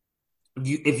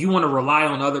 if you want to rely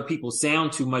on other people's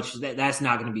sound too much, that's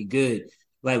not going to be good.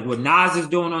 Like what Nas is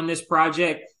doing on this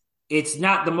project, it's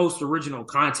not the most original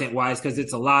content wise, because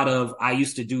it's a lot of, I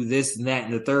used to do this and that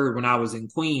and the third when I was in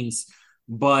Queens,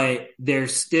 but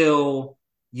there's still,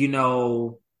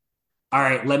 all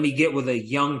right, let me get with a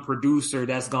young producer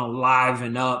that's going to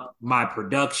liven up my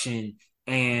production.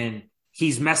 And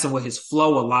he's messing with his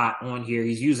flow a lot on here.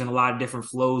 He's using a lot of different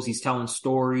flows. He's telling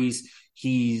stories.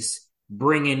 He's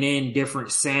bringing in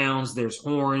different sounds. There's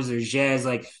horns, there's jazz.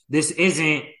 Like, this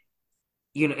isn't,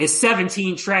 it's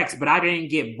 17 tracks, but I didn't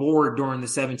get bored during the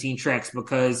 17 tracks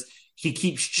because he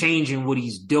keeps changing what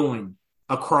he's doing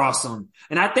across them.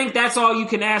 And I think that's all you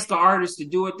can ask the artist to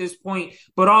do at this point,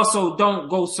 but also don't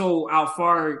go so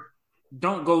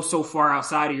far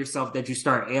outside of yourself that you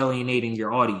start alienating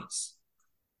your audience.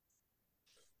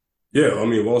 Yeah, I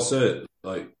mean, well said.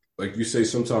 Like you say,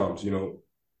 sometimes,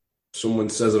 someone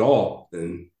says it all,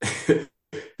 and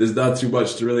there's not too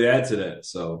much to really add to that.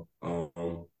 So,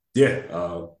 yeah.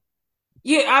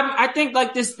 I think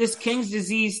like this King's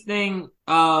Disease thing,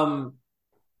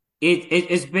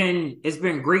 it's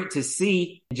been great to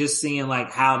see, just seeing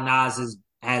like how Nas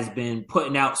has been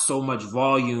putting out so much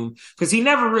volume, because he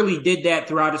never really did that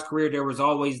throughout his career. There was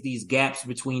always these gaps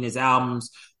between his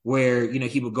albums where,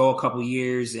 he would go a couple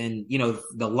years and,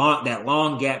 that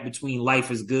long gap between Life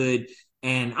is Good.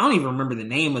 And I don't even remember the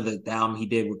name of the album he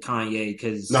did with Kanye,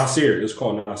 because Nasir. It was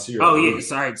called Nasir. Oh yeah,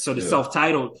 sorry. So the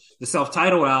self-titled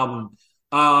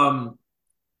album.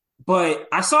 But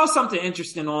I saw something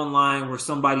interesting online where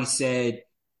somebody said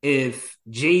if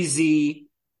Jay-Z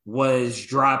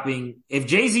dropped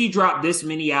this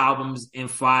many albums in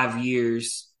 5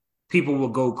 years, people will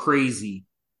go crazy.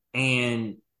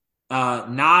 And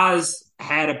Nas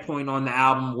had a point on the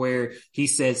album where he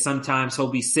said sometimes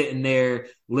he'll be sitting there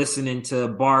listening to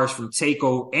bars from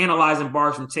Takeover, analyzing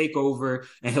bars from Takeover,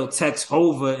 and he'll text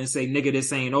Hova and say, "Nigga,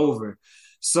 this ain't over."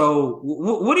 So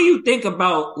what do you think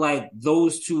about like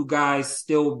those two guys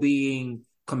still being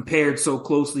compared so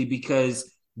closely?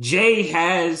 Because Jay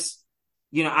has,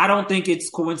 I don't think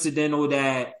it's coincidental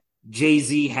that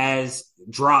Jay-Z has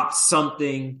dropped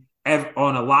something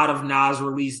on a lot of Nas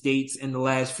release dates in the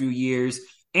last few years.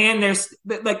 And there's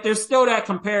still that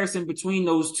comparison between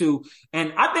those two.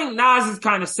 And I think Nas is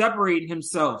kind of separating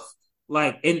himself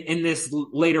like in this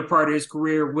later part of his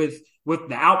career with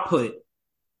the output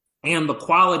and the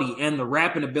quality and the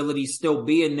rapping ability still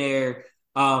being there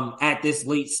at this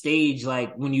late stage.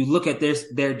 Like when you look at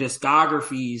their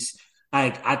discographies,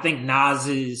 like I think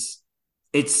Nas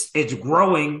it's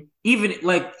growing. Even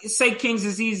like say King's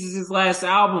Disease is his last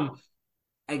album.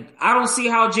 I don't see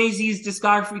how Jay-Z's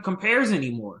discography compares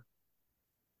anymore.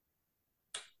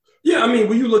 Yeah, I mean,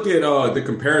 when you look at the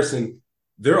comparison,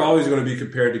 they're always going to be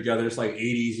compared together. It's like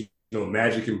 80s,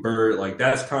 Magic and Bird. Like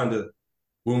that's kind of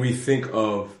when we think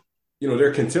of,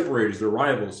 they're contemporaries, they're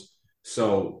rivals.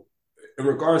 So in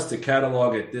regards to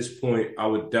catalog at this point, I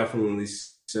would definitely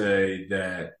say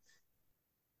that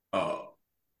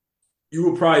you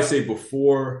would probably say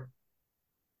before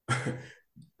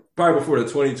the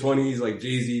 2020s, like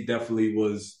Jay-Z definitely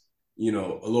was, a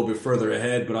little bit further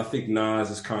ahead, but I think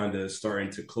Nas is kind of starting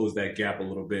to close that gap a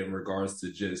little bit in regards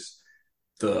to just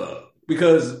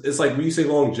because it's like when you say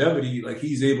longevity, like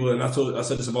he's able, and I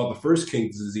said this about the first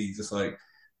King's Disease, it's like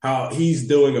how he's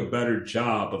doing a better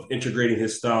job of integrating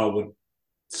his style with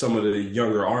some of the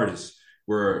younger artists,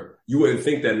 where you wouldn't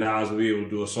think that Nas would be able to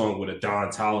do a song with a Don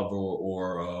Toliver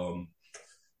or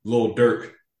Lil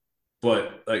Durk.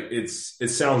 But like it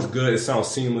sounds good, it sounds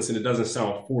seamless, and it doesn't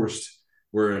sound forced.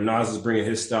 Where Nas is bringing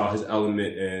his style, his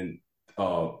element, and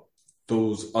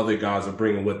those other guys are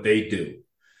bringing what they do.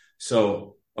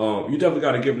 So you definitely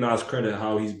got to give Nas credit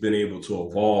how he's been able to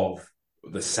evolve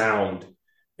the sound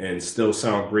and still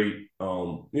sound great.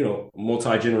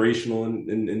 Multi-generational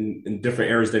in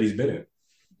different eras that he's been in.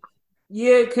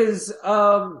 Yeah, because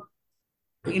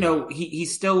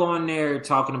he's still on there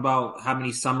talking about how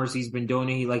many summers he's been doing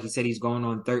it. Like he said, he's going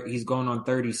on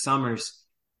 30 summers,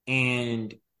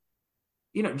 and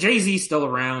Jay-Z's still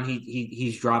around.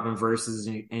 He's dropping verses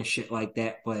and shit like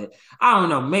that. But I don't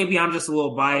know. Maybe I'm just a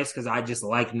little biased because I just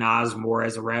like Nas more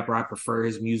as a rapper. I prefer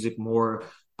his music more.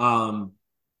 And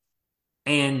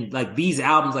like these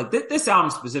albums, like this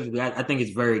album specifically, I think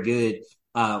it's very good.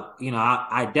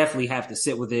 I definitely have to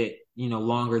sit with it,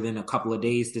 longer than a couple of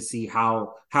days to see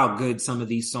how good some of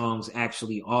these songs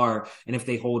actually are and if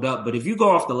they hold up. But if you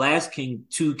go off the last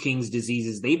two King's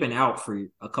Diseases, they've been out for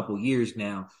a couple years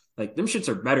now. Like them shits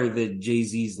are better than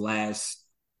Jay-Z's last,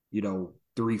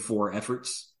 3-4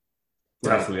 efforts.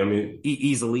 Definitely. I mean,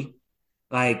 easily.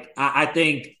 Like I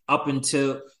think up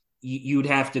until you'd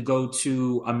have to go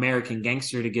to American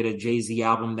Gangster to get a Jay-Z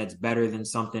album that's better than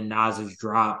something Nas has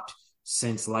dropped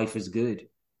since Life is Good.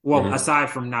 Well, aside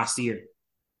from Nasir,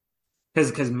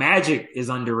 because Magic is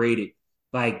underrated.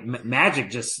 Like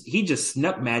Magic he just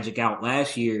snuck Magic out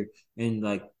last year, and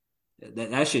like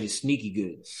that shit is sneaky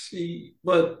good. See,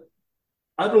 but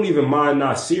I don't even mind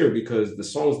Nasir because the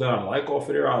songs that I like off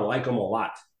of there, I like them a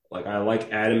lot. Like I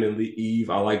like Adam and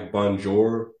Eve, I like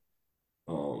Bonjour,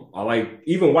 I like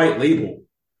even White Label.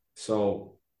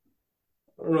 So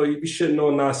I don't know, you be shitting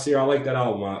on Nasir. I like that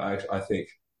album. I think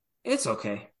it's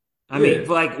okay. I mean,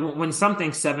 like when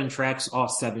something's 7 tracks, all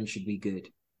 7 should be good,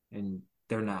 and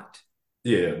they're not.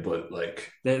 Yeah, but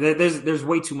like there's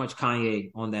way too much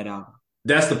Kanye on that album.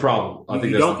 That's the problem. I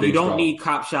think you don't need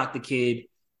Cop Shot the Kid.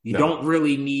 You don't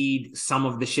really need some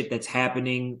of the shit that's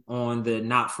happening on the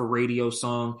Not for Radio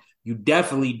song. You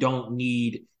definitely don't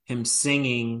need him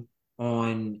singing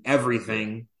on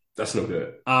Everything. That's no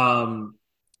good.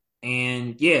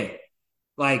 And yeah,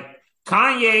 like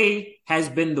Kanye has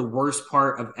been the worst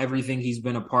part of everything he's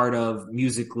been a part of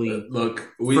musically. Look,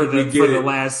 for the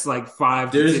last like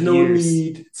 5 There's to 10 no years.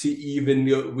 need to even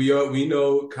we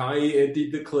know Kanye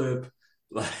emptied the clip.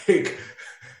 Like,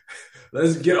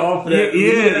 let's get off of that.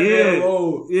 I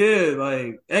know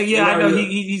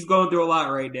he's going through a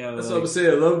lot right now. That's what I'm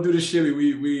saying. Let him do the shit.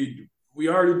 We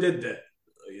already did that.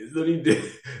 No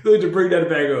need to bring that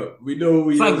back up. We know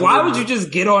It's like, why would you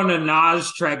just get on a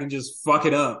Nas track and just fuck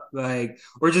it up? Like,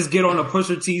 or just get on a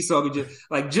Pusha T song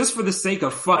and just for the sake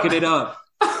of fucking it up.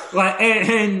 Like,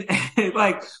 and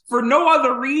like for no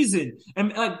other reason.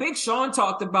 And like Big Sean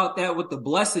talked about that with the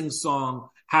Blessing song,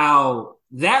 how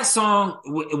that song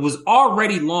was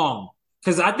already long.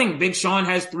 Because I think Big Sean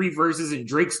has 3 verses and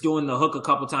Drake's doing the hook a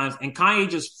couple times, and Kanye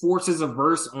just forces a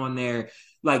verse on there,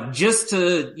 like just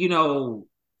to,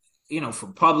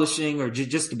 for publishing or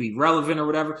just to be relevant or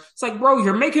whatever. It's like, bro,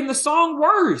 you're making the song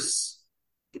worse.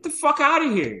 Get the fuck out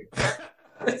of here.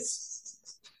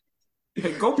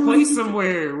 Like, go play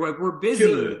somewhere. Like, we're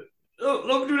busy. Let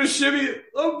them do the shimmy.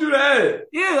 Let them do that.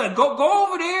 Yeah, like, go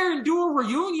over there and do a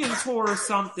reunion tour or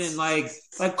something. Like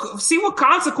see what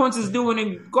Consequences doing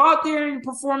and go out there and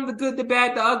perform the good, the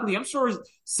bad, the ugly. I'm sure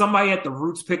somebody at the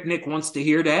Roots picnic wants to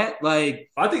hear that.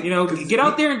 Like, I think get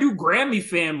out there and do Grammy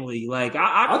Family. Like,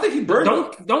 I think he burned.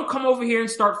 Don't come over here and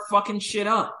start fucking shit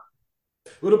up.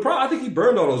 Well, I think he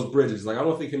burned all those bridges. Like, I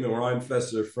don't think him and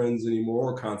Rhymefest are friends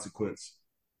anymore or Consequence.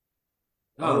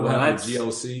 Oh, well, that's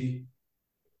GLC.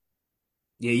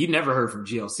 Yeah, you never heard from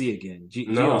GLC again.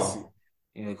 No. GLC.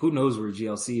 Yeah, who knows where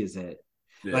GLC is at?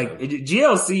 Yeah. Like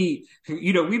GLC,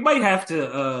 we might have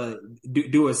to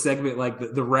do a segment like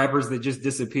the rappers that just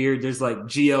disappeared. There's like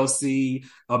GLC,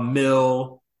 a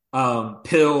Mill,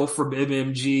 Pill from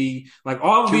MMG, like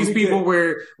all of these people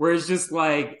where it's just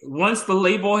like once the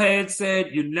label head said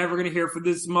you're never gonna hear from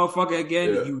this motherfucker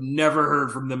again, you never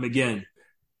heard from them again.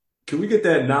 Can we get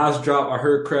that Nas drop? I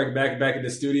heard Craig back in the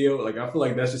studio. Like, I feel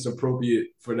like that's just appropriate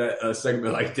for that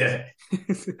segment like that.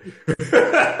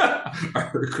 I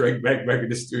heard Craig back in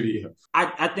the studio.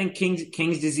 I think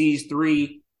King's Disease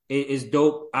 3 is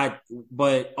dope.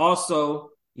 But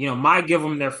also, my give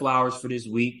them their flowers for this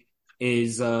week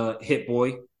is Hit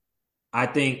Boy. I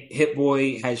think Hit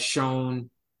Boy has shown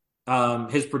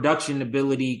his production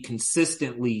ability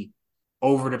consistently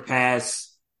over the past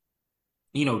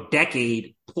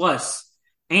decade plus,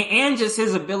 and just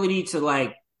his ability to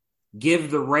like give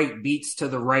the right beats to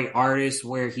the right artist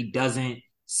where he doesn't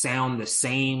sound the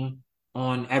same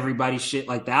on everybody's shit.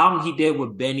 Like the album he did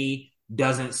with Benny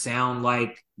doesn't sound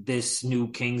like this new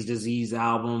King's Disease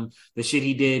album. The shit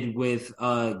he did with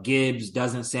Gibbs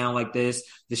doesn't sound like this.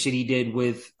 The shit he did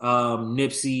with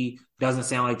Nipsey doesn't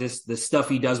sound like this. The stuff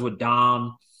he does with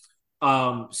Dom.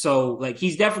 So like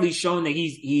he's definitely shown that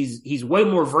he's way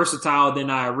more versatile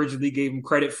than I originally gave him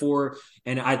credit for.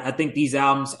 And I think these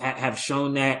albums have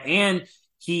shown that. And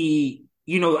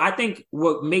I think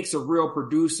what makes a real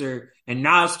producer, and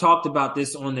Nas talked about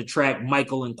this on the track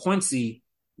Michael and Quincy,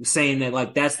 saying that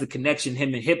like that's the connection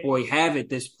him and Hit Boy have at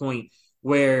this point,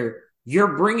 where he's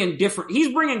bringing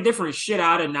different shit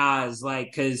out of Nas.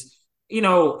 Like, cause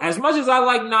as much as I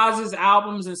like Nas's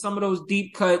albums and some of those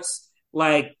deep cuts,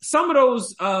 like some of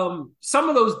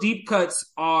those deep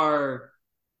cuts they're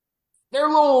a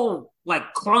little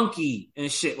like clunky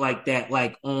and shit like that,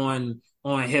 like on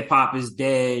Hip Hop Is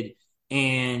Dead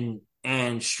and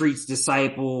Street's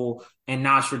Disciple and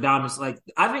Nostradamus. Like,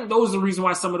 I think those are the reason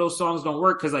why some of those songs don't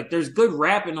work. Cause like there's good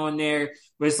rapping on there,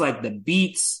 but it's like the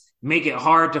beats make it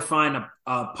hard to find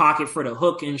a pocket for the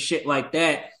hook and shit like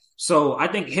that. So I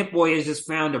think Hit Boy has just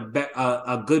found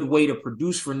a good way to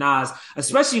produce for Nas,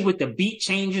 especially with the beat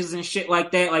changes and shit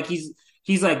like that. Like he's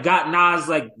like got Nas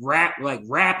like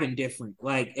rapping different.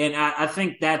 Like, and I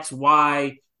think that's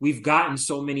why we've gotten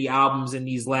so many albums in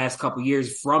these last couple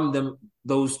years from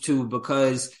those two,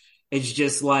 because it's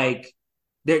just like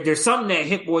there's something that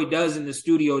Hit Boy does in the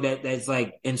studio that's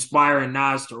like inspiring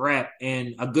Nas to rap,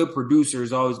 and a good producer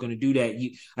is always going to do that.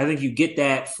 I think you get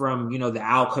that from, the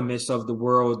Alchemists of the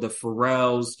world, the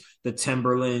Pharrells, the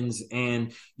Timberlands,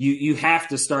 and you have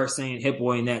to start saying Hit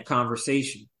Boy in that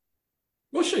conversation.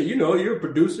 Well, shit, you're a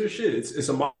producer. Shit, it's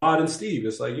a mod and Steve.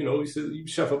 It's like, you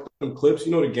chef up some clips,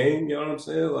 the game. You know what I'm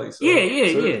saying? Like, so,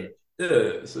 yeah.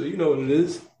 So you know what it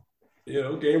is.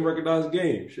 Game recognized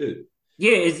game. Shit.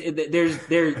 Yeah,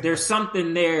 there's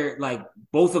something there. Like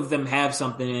both of them have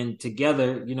something, and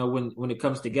together, when it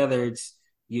comes together, it's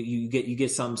you get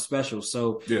something special.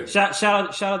 So yeah.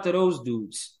 Shout out to those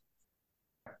dudes.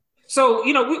 So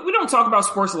we don't talk about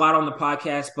sports a lot on the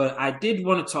podcast, but I did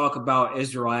want to talk about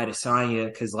Israel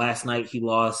Adesanya because last night he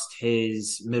lost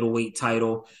his middleweight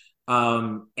title,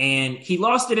 and he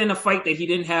lost it in a fight that he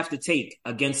didn't have to take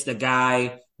against a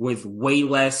guy with way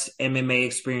less MMA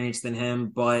experience than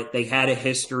him, but they had a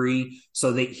history.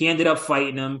 So he ended up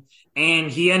fighting him,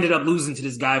 and he ended up losing to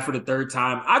this guy for the third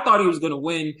time. I thought he was going to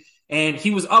win, and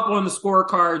he was up on the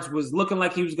scorecards, was looking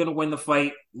like he was going to win the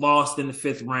fight, lost in the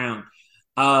 5th round.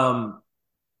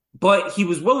 But he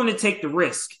was willing to take the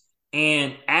risk.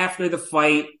 And after the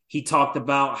fight, he talked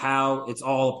about how it's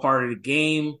all a part of the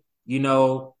game.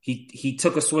 He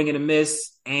took a swing and a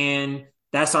miss, and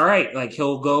that's all right. Like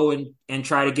he'll go and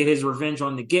try to get his revenge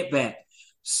on the get back.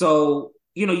 So,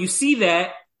 you see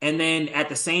that. And then at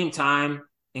the same time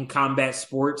in combat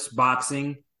sports,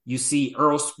 boxing, you see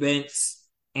Earl Spence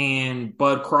and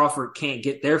Bud Crawford can't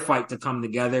get their fight to come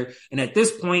together. And at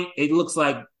this point, it looks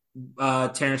like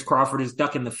Terrence Crawford is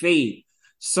ducking the fade.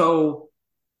 So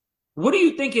what do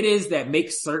you think it is that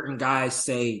makes certain guys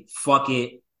say, fuck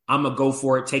it, I'm going to go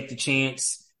for it, take the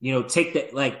chance, take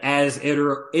that, like as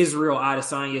Israel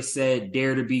Adesanya said,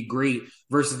 dare to be great,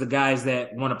 versus the guys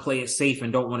that want to play it safe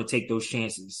and don't want to take those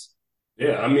chances?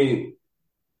 Yeah, I mean,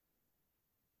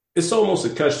 it's almost a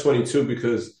catch-22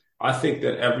 because I think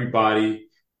that everybody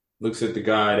looks at the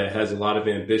guy that has a lot of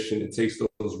ambition and takes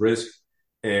those risks.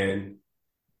 And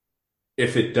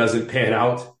if it doesn't pan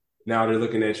out, now they're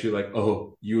looking at you like,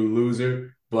 oh, you a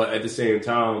loser. But at the same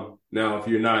time, now if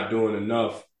you're not doing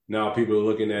enough, now people are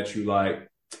looking at you like,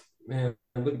 man,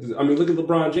 look at this. I mean, look at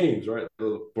LeBron James, right?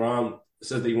 LeBron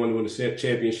says they want to win the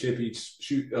championship. He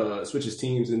switches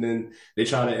teams, and then they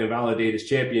try to invalidate his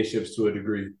championships to a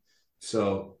degree.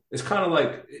 So it's kind of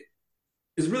like,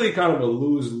 it's really kind of a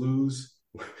lose-lose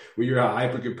when you're a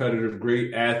hyper-competitive,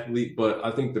 great athlete. But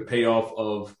I think the payoff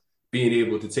of being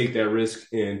able to take that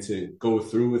risk and to go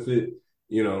through with it,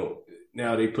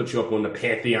 now they put you up on the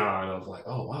pantheon of like,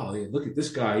 oh, wow, look at this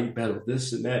guy. He battled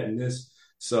this and that and this.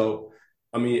 So,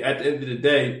 I mean, at the end of the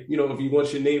day, if you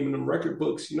want your name in them record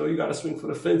books, you got to swing for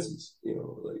the fences.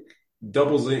 Like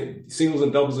singles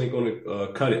and doubles ain't going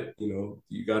to cut it.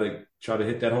 You got to try to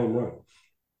hit that home run.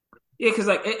 Yeah, because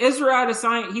like Israel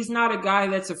Adesanya, he's not a guy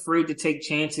that's afraid to take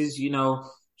chances.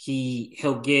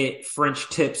 He'll get French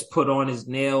tips put on his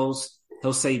nails.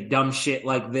 He'll say dumb shit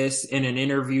like this in an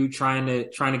interview, trying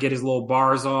to get his little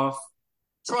bars off.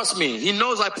 Trust me, he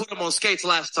knows I put him on skates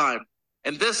last time,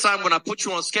 and this time when I put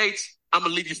you on skates, I'm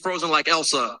gonna leave you frozen like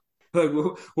Elsa. Like,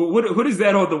 what is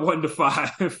that on the 1 to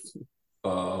 5?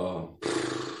 I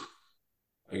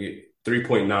get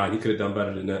 3.9. He could have done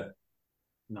better than that.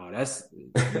 No, that's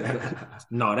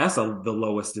the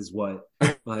lowest is what?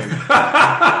 Like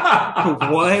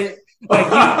what?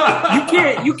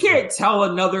 Like you can't tell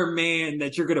another man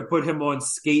that you're gonna put him on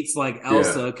skates like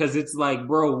Elsa, because it's like,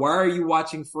 bro, why are you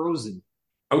watching Frozen?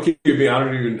 I'm kidding. I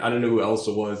don't know who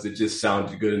Elsa was. It just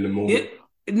sounded good in the movie.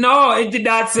 No, it did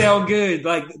not sound good.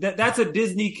 Like that's a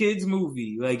Disney kids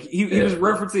movie. Like he was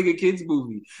referencing a kids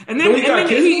movie, and then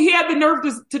he had the nerve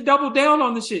to double down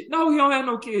on the shit. No, he don't have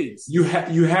no kids. You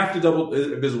have to double.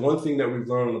 If there's one thing that we've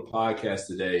learned on the podcast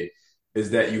today, is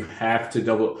that you have to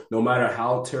double. No matter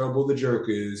how terrible the jerk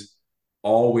is,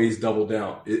 always double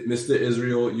down. Mr.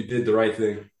 Israel, you did the right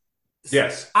thing.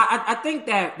 Yes, I think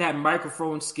that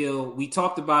microphone skill. We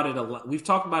talked about it a lot. We've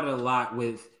talked about it a lot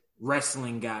with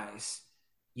wrestling guys.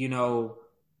 And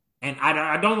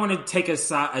I don't want to take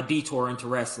a detour into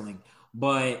wrestling,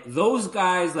 but those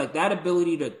guys, like that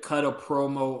ability to cut a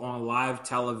promo on live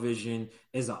television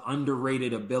is an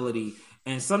underrated ability.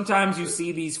 And sometimes you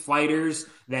see these fighters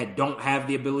that don't have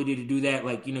the ability to do that.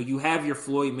 Like, you have your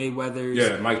Floyd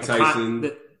Mayweathers. Mike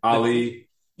Tyson, Ali.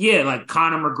 Like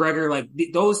Conor McGregor, like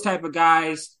those type of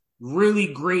guys, really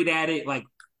great at it. Like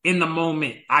in the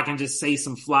moment, I can just say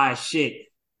some fly shit.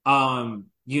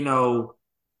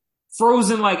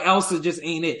 Frozen like Elsa just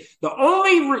ain't it. The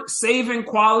only saving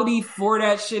quality for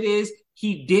that shit is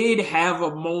he did have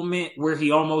a moment where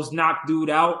he almost knocked dude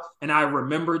out, and I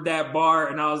remembered that bar,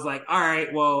 and I was like, all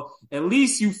right, well, at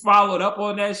least you followed up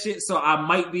on that shit, so I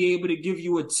might be able to give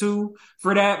you a 2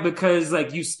 for that, because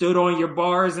like you stood on your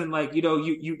bars and like,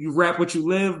 you rap what you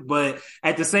live, but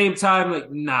at the same time,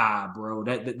 like, nah, bro,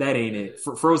 that ain't it.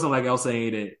 Frozen like Elsa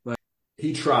ain't it. Like,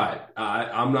 he tried.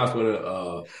 I'm not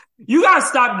gonna. You gotta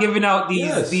stop giving out these.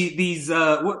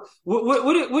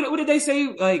 What did they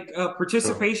say? Like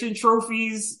participation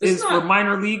trophies is for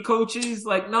minor league coaches.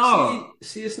 Like no.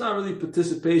 See, it's not really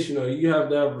participation. Though. You have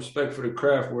to have respect for the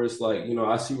craft. Where it's like,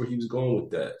 I see where he was going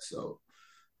with that. So,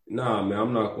 nah, man,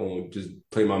 I'm not going to just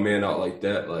play my man out like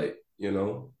that. Like,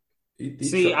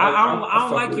 See, I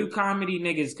don't like you comedy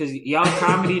niggas, because y'all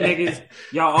comedy niggas,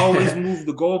 y'all always move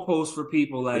the goalposts for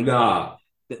people. Like, nah,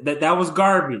 that was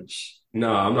garbage.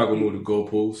 Nah, I'm not gonna move the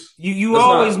goalposts. You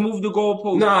always move the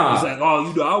goalposts. Nah, it's like,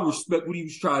 I respect what he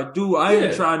was trying to do. I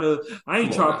ain't trying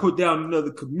to put down another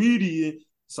comedian.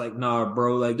 It's like, nah,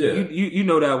 bro. Like, you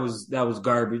know that was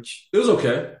garbage. It was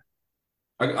okay.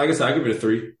 I guess I give it a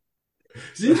 3.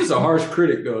 See, you're just a harsh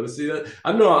critic, though. To see that,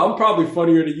 I know I'm probably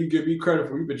funnier than you give me credit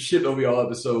for. You've been shitting on me all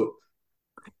episode.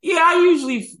 Yeah, I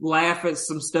usually laugh at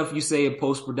some stuff you say in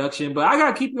post production, but I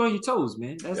gotta keep you on your toes,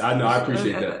 man. I know, I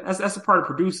appreciate that. That's a part of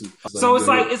producing. So it's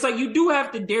like you do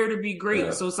have to dare to be great.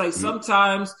 Yeah. So it's like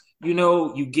sometimes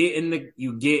you get in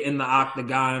the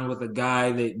octagon with a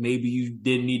guy that maybe you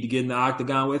didn't need to get in the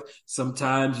octagon with.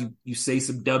 Sometimes you say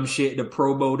some dumb shit in a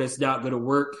promo that's not gonna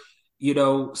work.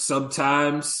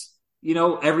 Sometimes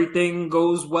everything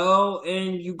goes well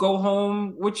and you go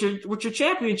home with your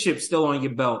championship still on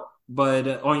your belt, but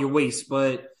on your waist.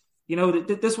 But,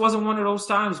 this wasn't one of those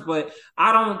times. But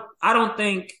I don't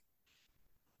think,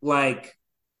 like,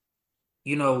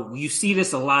 you see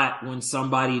this a lot when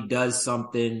somebody does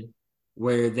something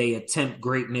where they attempt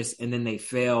greatness and then they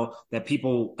fail, that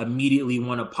people immediately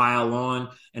want to pile on.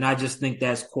 And I just think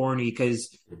that's corny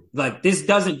because, like, this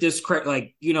doesn't discredit,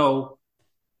 like,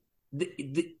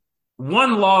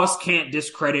 one loss can't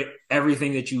discredit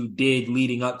everything that you did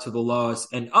leading up to the loss.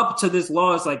 And up to this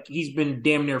loss, like, he's been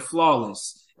damn near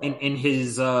flawless in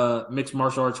his mixed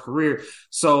martial arts career.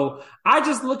 So I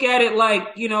just look at it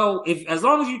like, if as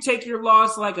long as you take your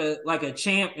loss like a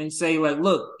champ and say, like,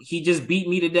 look, he just beat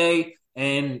me today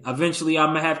and eventually I'm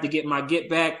gonna have to get my get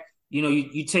back.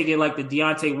 You take it like the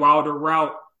Deontay Wilder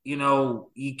route.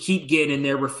 You keep getting in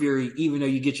there with Fury, even though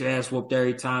you get your ass whooped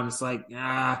every time. It's like,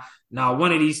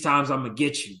 one of these times I'm gonna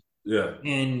get you. Yeah.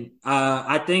 And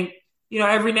I think,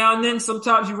 every now and then,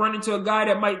 sometimes you run into a guy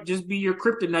that might just be your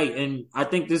kryptonite. And I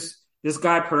think this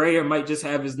guy Pereira might just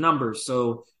have his numbers.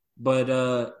 So, but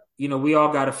we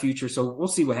all got a future. So we'll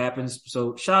see what happens.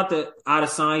 So shout out to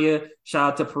Adesanya,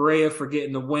 shout out to Pereira for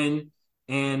getting the win.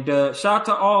 And shout out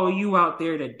to all of you out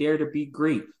there that dare to be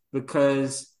great,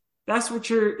 because that's what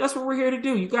we're here to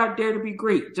do. You got to dare to be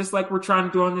great, just like we're trying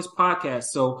to do on this podcast.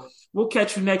 So we'll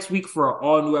catch you next week for an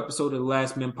all new episode of the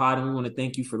Last Men Pod. And we want to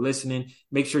thank you for listening.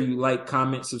 Make sure you like,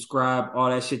 comment, subscribe, all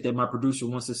that shit that my producer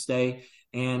wants to say.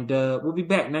 And we'll be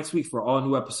back next week for an all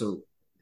new episode.